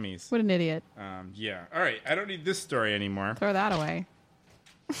the dummies. What an idiot. Yeah. All right. I don't need this story anymore. Throw that away.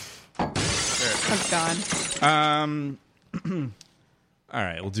 That's gone. All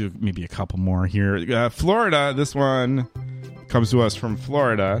right. We'll do maybe a couple more here. Florida. This one comes to us from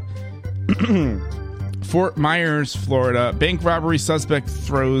Florida. Fort Myers, Florida. Bank robbery suspect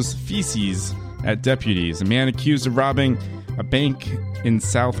throws feces at deputies. A man accused of robbing a bank in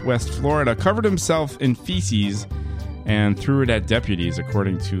Southwest Florida covered himself in feces and threw it at deputies,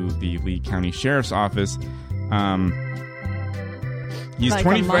 according to the Lee County Sheriff's Office. He's like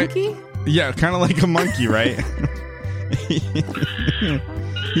 25. A monkey? Yeah, kind of like a monkey, right?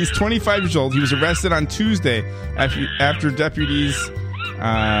 He's 25 years old. He was arrested on Tuesday after deputies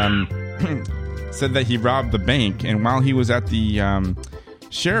said that he robbed the bank, and while he was at the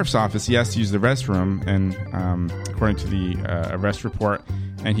sheriff's office, he asked to use the restroom, and according to the arrest report,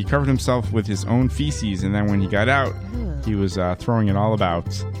 and he covered himself with his own feces, and then when he got out, he was throwing it all about,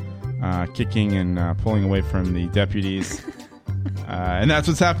 kicking and pulling away from the deputies, and that's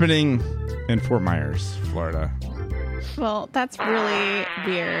what's happening in Fort Myers, Florida. Well, that's really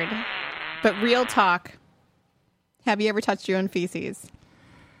weird, but real talk, have you ever touched your own feces?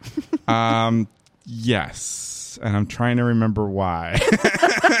 Yes, and I'm trying to remember why.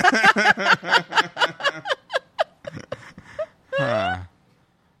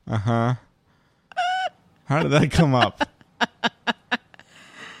 Uh-huh. How did that come up?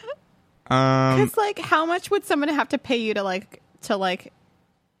 Because, like, how much would someone have to pay you to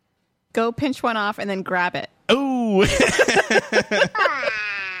go pinch one off and then grab it? Oh,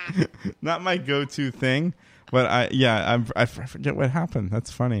 not my go-to thing, but I forget what happened.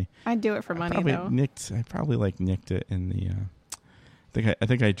 That's funny. I'd do it for money, though. I probably nicked it in the. I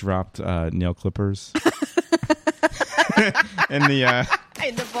think I dropped nail clippers in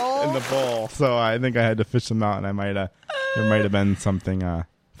the bowl. In the bowl. So I think I had to fish them out, and there might have been something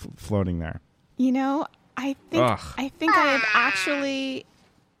floating there. You know, I think I have actually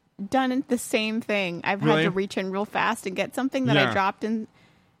done the same thing. I've had to reach in real fast and get something that I dropped in.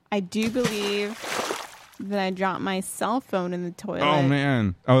 I do believe that I dropped my cell phone in the toilet. Oh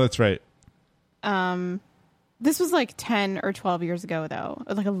man! Oh, that's right. This was like 10 or 12 years ago, though,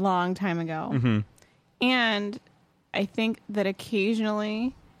 like a long time ago. Mm-hmm. And I think that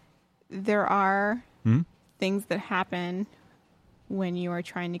occasionally there are things that happen when you are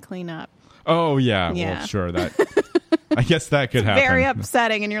trying to clean up. Oh, yeah. Well, sure. That I guess that could happen. Very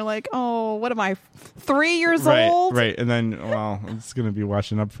upsetting. And you're like, oh, what am I, 3 years old? Right. And then, well, it's going to be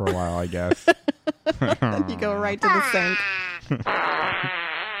washing up for a while, I guess. You go right to the sink.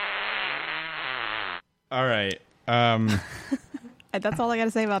 All right. That's all I got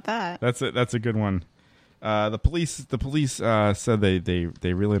to say about that. That's a good one. The police said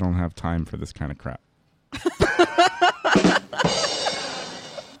they really don't have time for this kind of crap.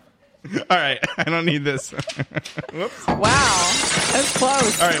 All right, I don't need this. Whoops. Wow, that's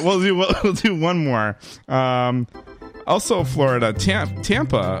close. All right, we'll do one more. Also, Florida,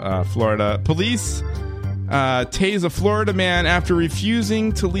 Tampa, Florida. Police tase a Florida man after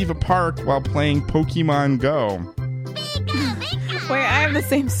refusing to leave a park while playing Pokemon Go. Wait, I have the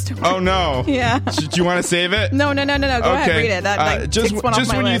same story. Oh no! Yeah. Do you want to save it? No. Go ahead, read it. That just takes one off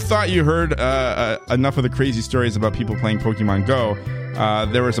my when list. You thought you heard enough of the crazy stories about people playing Pokemon Go,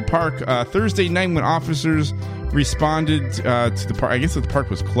 there was a park Thursday night when officers responded to the park. I guess the park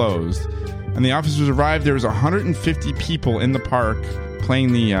was closed, and the officers arrived. There was 150 people in the park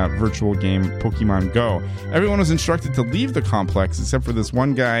playing the virtual game Pokemon Go. Everyone was instructed to leave the complex except for this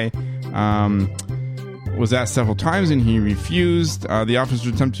one guy. Was asked several times and he refused. The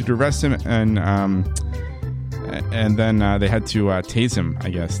officers attempted to arrest him and then they had to tase him, I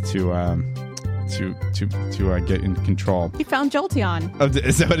guess, to get in control. He found Jolteon.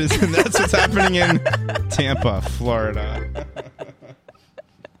 Is that what it is? That's what's happening in Tampa, Florida.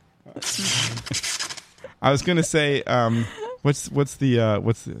 I was gonna say, what's the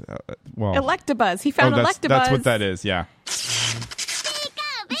Electabuzz. He found Electabuzz. That's what that is. Yeah.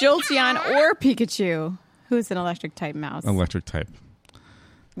 Jolteon or Pikachu, who's an electric type mouse. Electric type.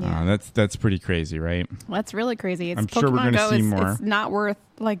 Yeah. That's pretty crazy, right? That's really crazy. I'm Pokemon sure we're going to see more. It's not worth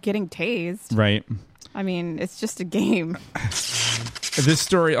getting tased. Right. I mean, it's just a game. This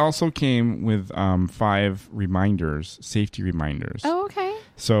story also came with 5 safety reminders. Oh, okay.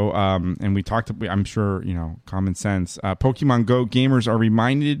 So, and we talked, I'm sure, common sense. Pokemon Go gamers are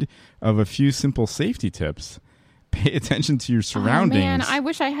reminded of a few simple safety tips. Pay attention to your surroundings. Oh, man, I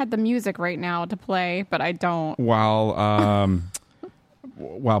wish I had the music right now to play, but I don't. While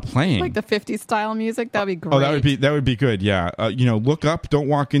playing, like the 50s style music, that'd be great. Oh, that would be good. Yeah, look up, don't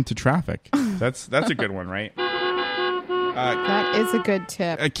walk into traffic. That's a good one, right? That is a good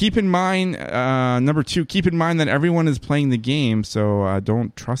tip. Keep in mind, number 2. Keep in mind that everyone is playing the game, so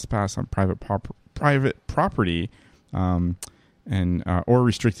don't trespass on private property. And or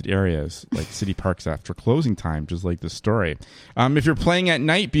restricted areas like city parks after closing time, just like the story. If you're playing at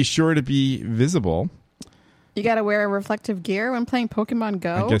night, be sure to be visible. You got to wear a reflective gear when playing Pokemon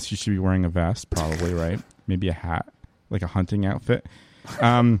Go? I guess you should be wearing a vest, probably, right? Maybe a hat, like a hunting outfit.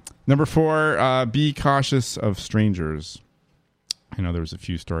 Number 4, be cautious of strangers. I know there was a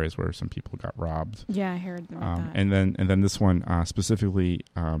few stories where some people got robbed. Yeah, I heard about that. And then this one specifically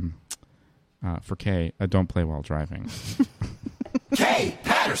for Kay, don't play while driving. Kay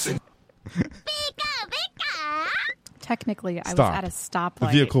Patterson. Technically, I was at a stoplight. The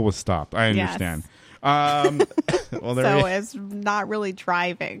vehicle was stopped. I understand. Yes. Well, so it's not really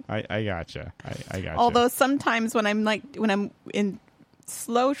driving. I gotcha. I gotcha. Although sometimes when I'm in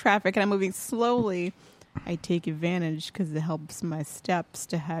slow traffic and I'm moving slowly, I take advantage because it helps my steps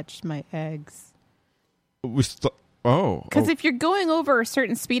to hatch my eggs. Because if you're going over a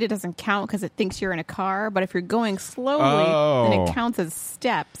certain speed, it doesn't count because it thinks you're in a car. But if you're going slowly, then it counts as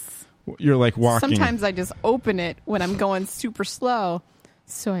steps. You're like walking. Sometimes I just open it when I'm going super slow.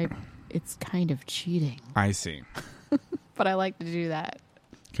 So it's kind of cheating. I see. But I like to do that.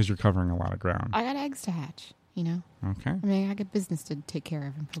 Because you're covering a lot of ground. I got eggs to hatch. You know? Okay. I mean, I got business to take care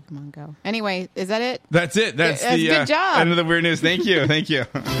of in Pokemon Go. Anyway, is that it? That's it. That's the good job. end of the weird news. Thank you. Thank you.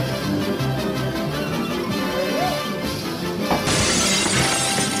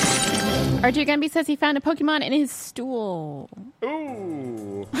 RJ Gumby says he found a Pokemon in his stool.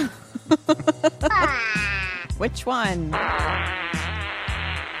 Ooh. Which one?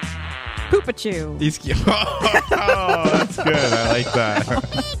 Poopachu. Oh, that's good. I like that.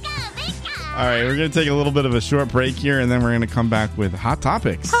 All right, we're going to take a little bit of a short break here, and then we're going to come back with Hot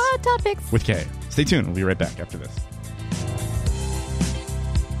Topics. Hot Topics. With Kay. Stay tuned. We'll be right back after this.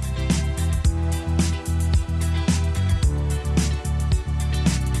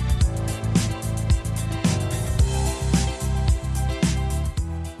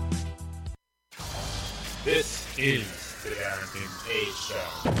 This is the Dereck and Kay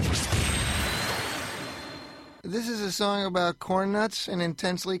Show. This is a song about corn nuts, an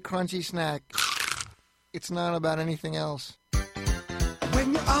intensely crunchy snack. It's not about anything else.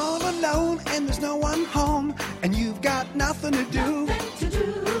 When you're all alone and there's no one home and you've got nothing to do,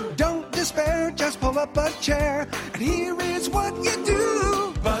 don't despair, just pull up a chair and here is what you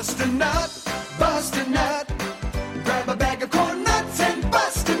do. Bust a nut, grab a bag of corn nuts and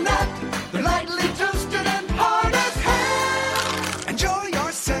bust a nut. They're lightly toasted and hard as hell. Enjoy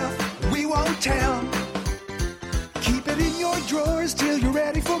yourself, we won't tell. Keep it in your drawers till you're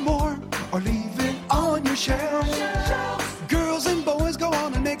ready for more, or leave it on your shelf. Girls and boys, go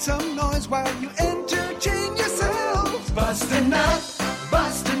on and make some noise while you entertain yourselves. Bust a nut,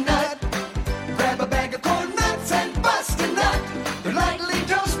 grab a bag of corn nuts and bust a nut. They're lightly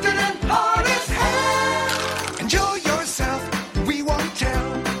toasted and hard as hell. Enjoy yourself, we won't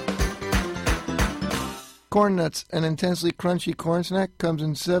tell. Corn nuts, an intensely crunchy corn snack, comes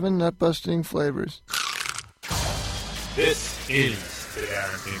in 7 nut-busting flavors. This is the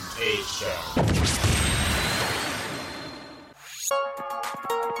Dereck and Kay Show.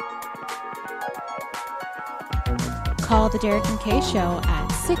 Call the Dereck and Kay Show at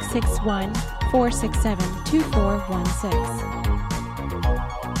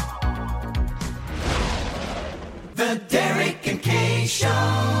 661-467-2416. The Dereck and Kay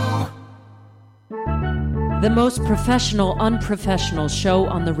Show. The most professional, unprofessional show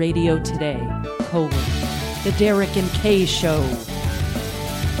on the radio today. The Dereck and Kay Show.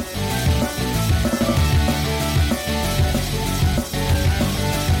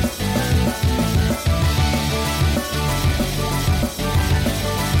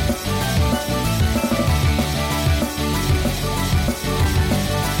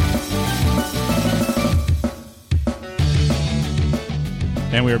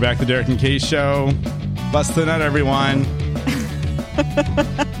 And we are back to Dereck and Kay Show. Bust the nut, everyone.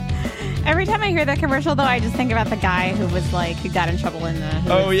 Every time I hear that commercial, though, I just think about the guy who got in trouble in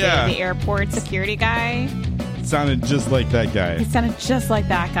the airport security guy. It sounded just like that guy. He sounded just like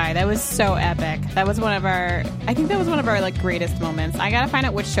that guy. That was so epic. That was one of our greatest moments. I gotta find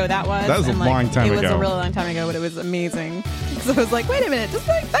out which show that was. That was a long time ago. It was a really long time ago, but it was amazing. Because I was like, wait a minute, just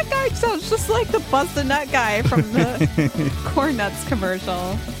like that guy sounds just like the Bust a Nut guy from the Corn Nuts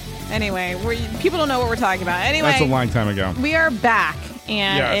commercial. Anyway, people don't know what we're talking about. Anyway, that's a long time ago. We are back,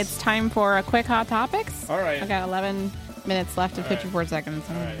 and It's time for a quick Hot Topics. All right. I've got 11 minutes left and 54 seconds.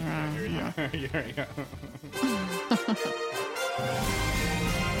 All right, here we go.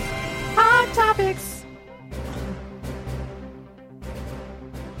 Hot Topics.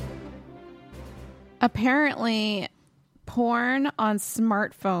 Apparently, porn on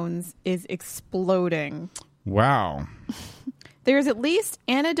smartphones is exploding. Wow. There's at least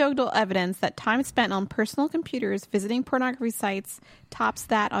anecdotal evidence that time spent on personal computers visiting pornography sites tops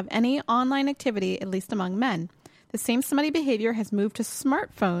that of any online activity, at least among men. The same smutty behavior has moved to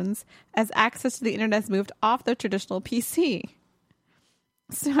smartphones as access to the internet has moved off the traditional PC.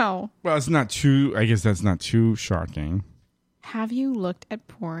 So, well, it's not too. I guess that's not too shocking. Have you looked at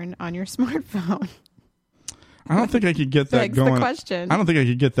porn on your smartphone? I don't think I could get that going. That's the question. I don't think I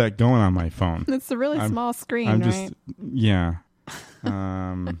could get that going on my phone. It's a really small screen, right? Yeah.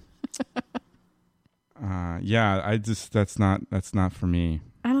 Yeah, that's not for me.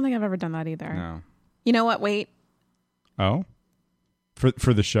 I don't think I've ever done that either. No. You know what? Wait. Oh?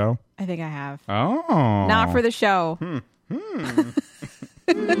 For the show? I think I have. Oh. Not for the show. That's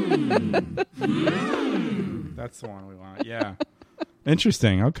the one we want. Yeah.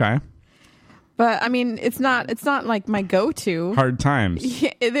 Interesting. Okay. But I mean, it's not like my go-to. Hard times.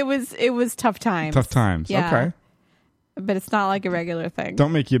 Yeah, it was tough times. Tough times. Yeah. Okay. But it's not like a regular thing.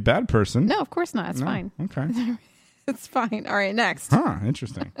 Don't make you a bad person. No, of course not. It's fine. Okay. It's fine. All right, next. Huh,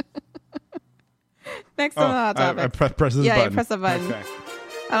 interesting. Next on the Hot Topic. I press this button. Yeah, you press the button. Okay.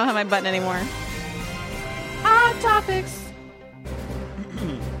 I don't have my button anymore. Topics.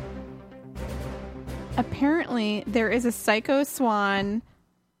 Apparently, there is a psycho swan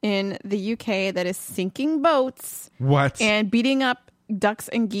in the UK that is sinking boats. What? And beating up ducks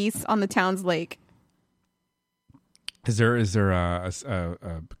and geese on the town's lake. Is there a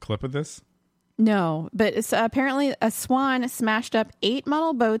clip of this? No, but it's apparently a swan smashed up 8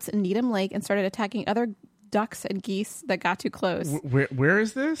 model boats in Needham Lake and started attacking other ducks and geese that got too close. Where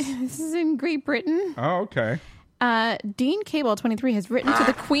is this? This is in Great Britain. Oh, okay. Dean Cable, 23, has written to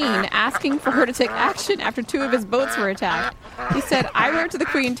the Queen asking for her to take action after 2 of his boats were attacked. He said, I wrote to the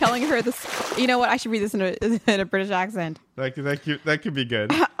Queen telling her this. You know what? I should read this in a British accent. That could be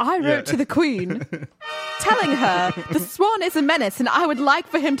good. I wrote to the Queen telling her the swan is a menace and I would like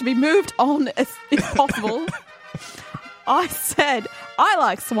for him to be moved on if possible. I said, I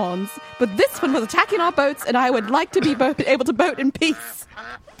like swans, but this one was attacking our boats and I would like to be able to boat in peace.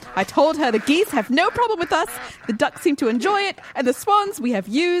 I told her the geese have no problem with us, the ducks seem to enjoy it, and the swans we have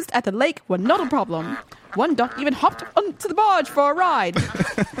used at the lake were not a problem. One duck even hopped onto the barge for a ride.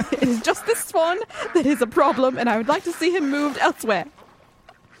 It is just this swan that is a problem, and I would like to see him moved elsewhere.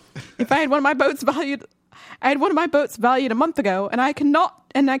 If I had one of my boats valued a month ago, and I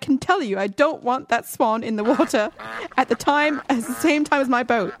can tell you I don't want that swan in the water at the same time as my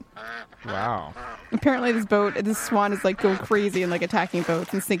boat. Wow. Apparently this swan is like going crazy and like attacking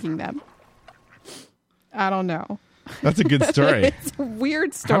boats and sinking them. I don't know. That's a good story. It's a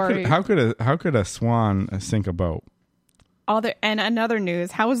weird story. How could a swan sink a boat? And another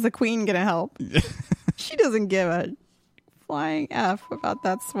news, how is the Queen going to help? She doesn't give a flying F about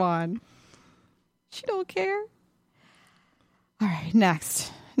that swan. She don't care. All right,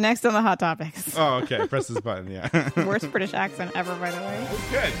 next on the Hot Topics. Oh, okay. Press this button, yeah. Worst British accent ever, by the way.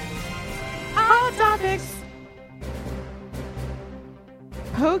 Good. Hot Topics.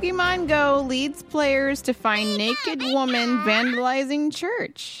 Pokemon Go leads players to find naked woman vandalizing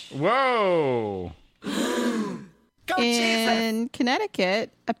church. Whoa. In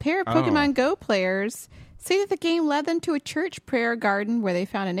Connecticut, a pair of Pokemon Go players say that the game led them to a church prayer garden where they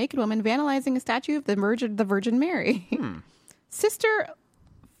found a naked woman vandalizing a statue of the Virgin Mary. Sister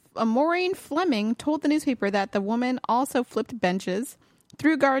Maureen Fleming told the newspaper that the woman also flipped benches,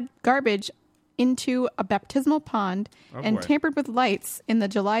 threw garbage into a baptismal pond, and tampered with lights in the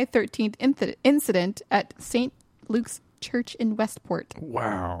July 13th incident at St. Luke's Church in Westport.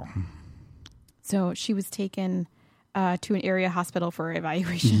 Wow. So she was taken to an area hospital for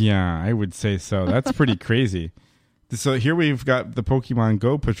evaluation. Yeah, I would say so. That's pretty crazy. So here we've got the Pokemon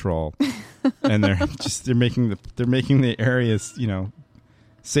Go patrol, and they're making the areas,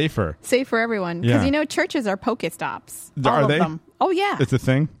 safer. Safe for everyone. Because, churches are Pokestops. Are they? Them. Oh, yeah. It's a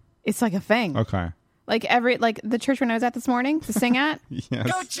thing? It's like a thing. Okay. Like the church when I was at this morning to sing at.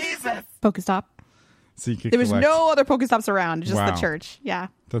 Yes. Go Jesus! Pokestop. So there was no other Pokestops around, just the church. Yeah.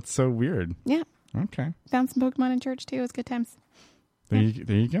 That's so weird. Yeah. Okay. Found some Pokemon in church, too. It was good times. There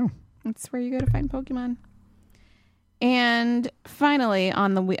you go. That's where you go to find Pokemon. And finally,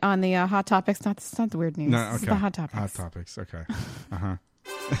 on the Hot Topics, it's not the weird news. No, okay. It's the Hot Topics. Hot Topics, okay.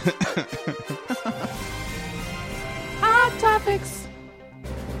 Hot Topics.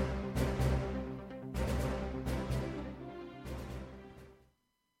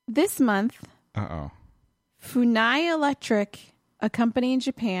 This month, Funai Electric, a company in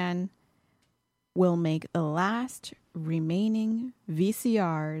Japan, will make the last remaining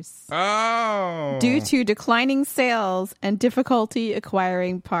VCRs. Oh! Due to declining sales and difficulty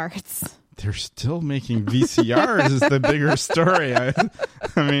acquiring parts. They're still making VCRs is the bigger story. I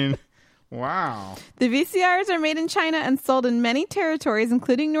mean, wow. The VCRs are made in China and sold in many territories,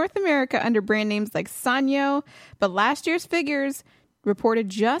 including North America, under brand names like Sanyo. But last year's figures reported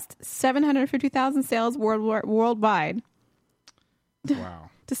just 750,000 sales worldwide.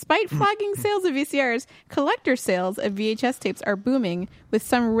 Wow. Despite flagging sales of VCRs, collector sales of VHS tapes are booming, with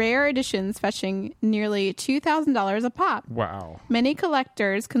some rare editions fetching nearly $2,000 a pop. Wow. Many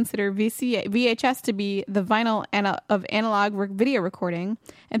collectors consider VHS to be the vinyl of analog video recording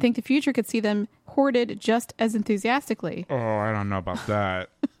and think the future could see them hoarded just as enthusiastically. Oh, I don't know about that.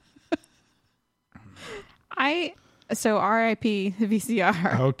 So R.I.P.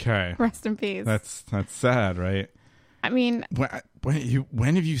 VCR. Okay. Rest in peace. That's sad, right? I mean,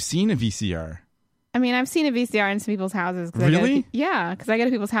 when have you seen a VCR? I mean, I've seen a VCR in some people's houses. Really? Because I go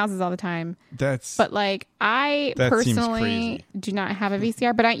to people's houses all the time. But I personally do not have a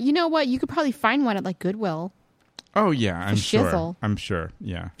VCR. But you know what? You could probably find one at like Goodwill. Oh yeah, I'm sure. Shizzle. I'm sure.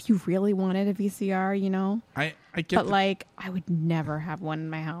 Yeah. If you really wanted a VCR, I get. But I would never have one in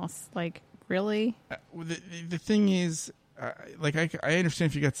my house. Like, really? The thing is, I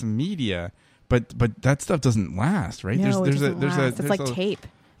understand if you got some media. but that stuff doesn't last, right? No, it's like tape.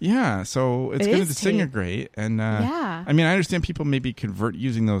 Yeah, so it's going to disintegrate, and yeah. I mean, I understand people maybe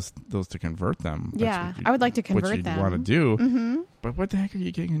using those to convert them. Yeah, I would like to convert what them. you want to do, mm-hmm. But what the heck are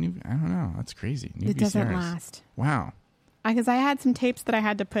you getting a new? I don't know. That's crazy. New it VCRs. Doesn't last. Wow. Because I had some tapes that I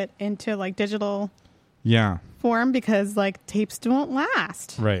had to put into like digital. Yeah. Form because like tapes don't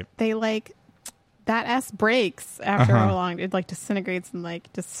last. Right. They like that S breaks after a long. It like disintegrates and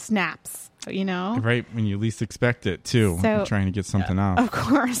like just snaps. You know. Right when you least expect it too. So, trying to get something out. Of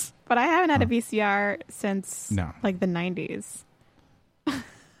course, but I haven't had a VCR since like the 90s.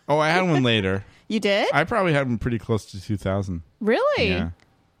 Oh, I had one later. You did? I probably had one pretty close to 2000. Really? Yeah.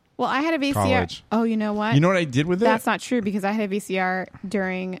 Well, I had a VCR. College. Oh, you know what? You know what I did with it? That's not true because I had a VCR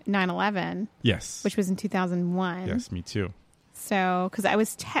during 9/11. Yes. Which was in 2001. Yes, me too. So, because I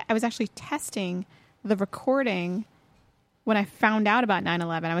was actually testing the recording when I found out about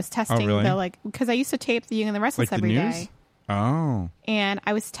 9/11. I was testing the because I used to tape the Young and the Restless every day. Oh. And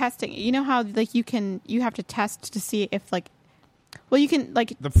I was testing. You know how like you have to test to see if like. Well, you can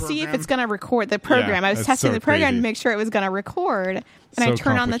like see if it's going to record the program. Yeah, I was testing the program crazy. to make sure it was going to record. And I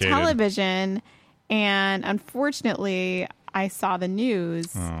turned on the television, and unfortunately, I saw the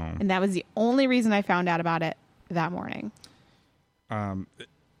news, and that was the only reason I found out about it that morning.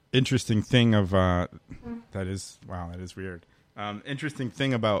 Interesting thing of that is weird. Interesting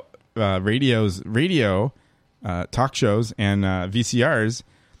thing about radio talk shows and VCRs.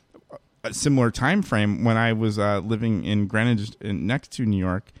 A similar time frame when I was living in Greenwich, next to New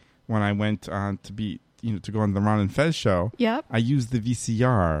York, when I went to go on the Ron and Fez show. Yep. I used the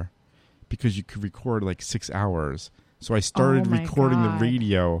VCR because you could record like 6 hours. So I started recording the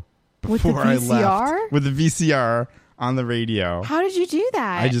radio before I left with the VCR on the radio. How did you do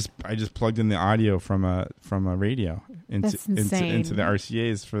that? I just plugged in the audio from a radio into the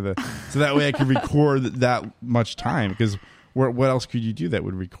RCAs so that way I could record that much time, because what else could you do that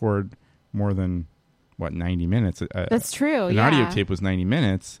would record more than 90 minutes? That's true. An audio tape was 90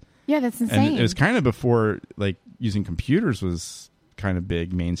 minutes. Yeah, that's insane. And it was kind of before like using computers was kind of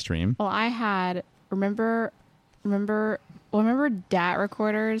big mainstream. Well, I had remember DAT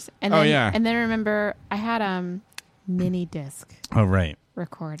recorders, and then and then remember I had mini disc. Oh right.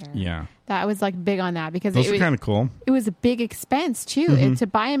 Recorder. Yeah. That was like big on that because those were kind of cool. It was a big expense too. Mm-hmm. To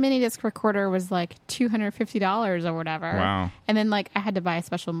buy a mini disc recorder was like $250 or whatever. Wow. And then like I had to buy a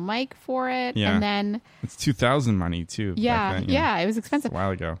special mic for it. Yeah. And then it's 2000 money too. Yeah. Back then, yeah. It was expensive. That's a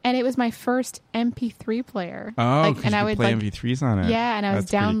while ago. And it was my first MP3 player. Oh, and I would play MP3s on it. Yeah, and I was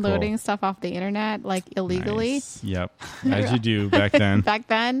downloading stuff off the internet like illegally. Nice. Yep. As you do back then. Back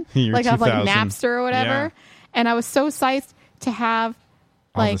then. Like off like Napster or whatever. Yeah. And I was so psyched to have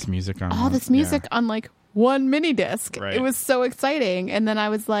all this music on like one mini disc. Right. It was so exciting. And then I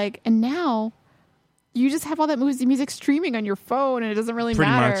was like, and now you just have all that music streaming on your phone, and it doesn't really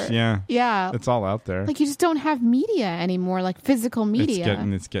matter. Pretty much, yeah. Yeah. It's all out there. Like you just don't have media anymore, like physical media.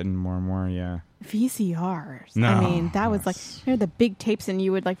 It's getting more and more, yeah. VCRs. No. I mean, that was like the big tapes, and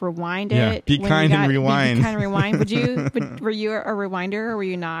you would like rewind it. Be kind and rewind. Be kind and rewind. Were you a rewinder, or were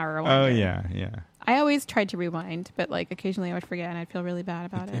you not a rewinder? Oh yeah. I always tried to rewind, but like occasionally I would forget, and I'd feel really bad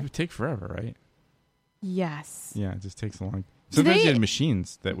about it. It would take forever, right? Yes. Yeah, it just takes a long. Sometimes you had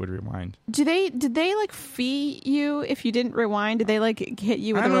machines that would rewind. Did they like fee you if you didn't rewind? Did they like hit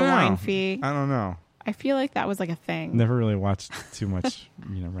you with a rewind fee? I don't know. I feel like that was like a thing. Never really watched too much,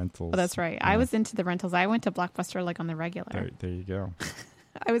 rentals. Oh, that's right. Yeah. I was into the rentals. I went to Blockbuster like on the regular. There you go.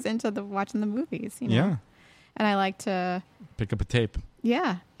 I was into watching the movies, Yeah. And I like to pick up a tape.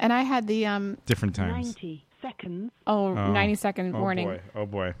 Yeah. And I had the different times. 90 seconds. 90-second warning. Oh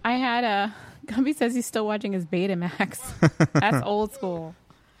boy. I had Gumby says he's still watching his Betamax. That's old school.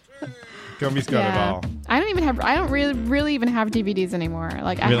 Gumby's got it all. I don't really even have DVDs anymore.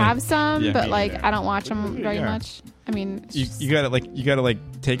 Like I have some, but like I don't watch them very much. I mean, you gotta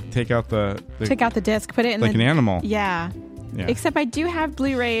take out the take out the disc, put it in like an animal. Yeah. Except I do have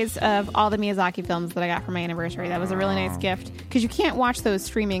Blu-rays of all the Miyazaki films that I got for my anniversary. That was a really nice gift because you can't watch those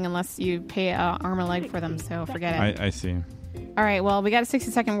streaming unless you pay an arm and a leg for them. So forget it. I see. All right. Well, we got a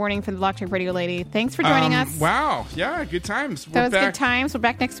 60-second warning from the Block Check Radio Lady. Thanks for joining us. Wow. Yeah. Good times. Good times. We're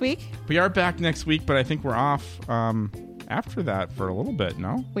back next week. We are back next week, but I think we're off after that for a little bit.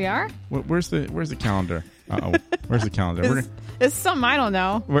 No. We are. Where's the calendar? Where's the calendar? It's something I don't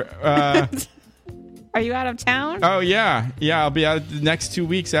know. Are you out of town? Oh yeah. I'll be out the next 2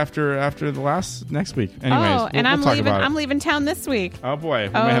 weeks after the next week. Anyways, I'm leaving town this week. Oh boy,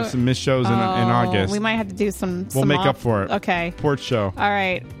 we might have some missed shows in August. We might have to do some. We'll make up for it. Okay. Porch show. All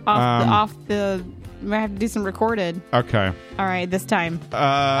right. Off the might have to do some recorded. Okay. All right, this time. All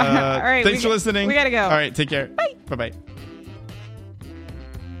right. Thanks for listening. We gotta go. All right. Take care. Bye. Bye-bye.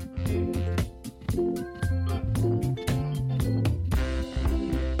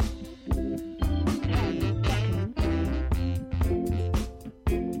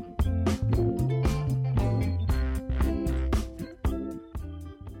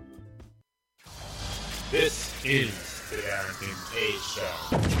 This is the Dereck and Kay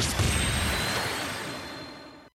Show.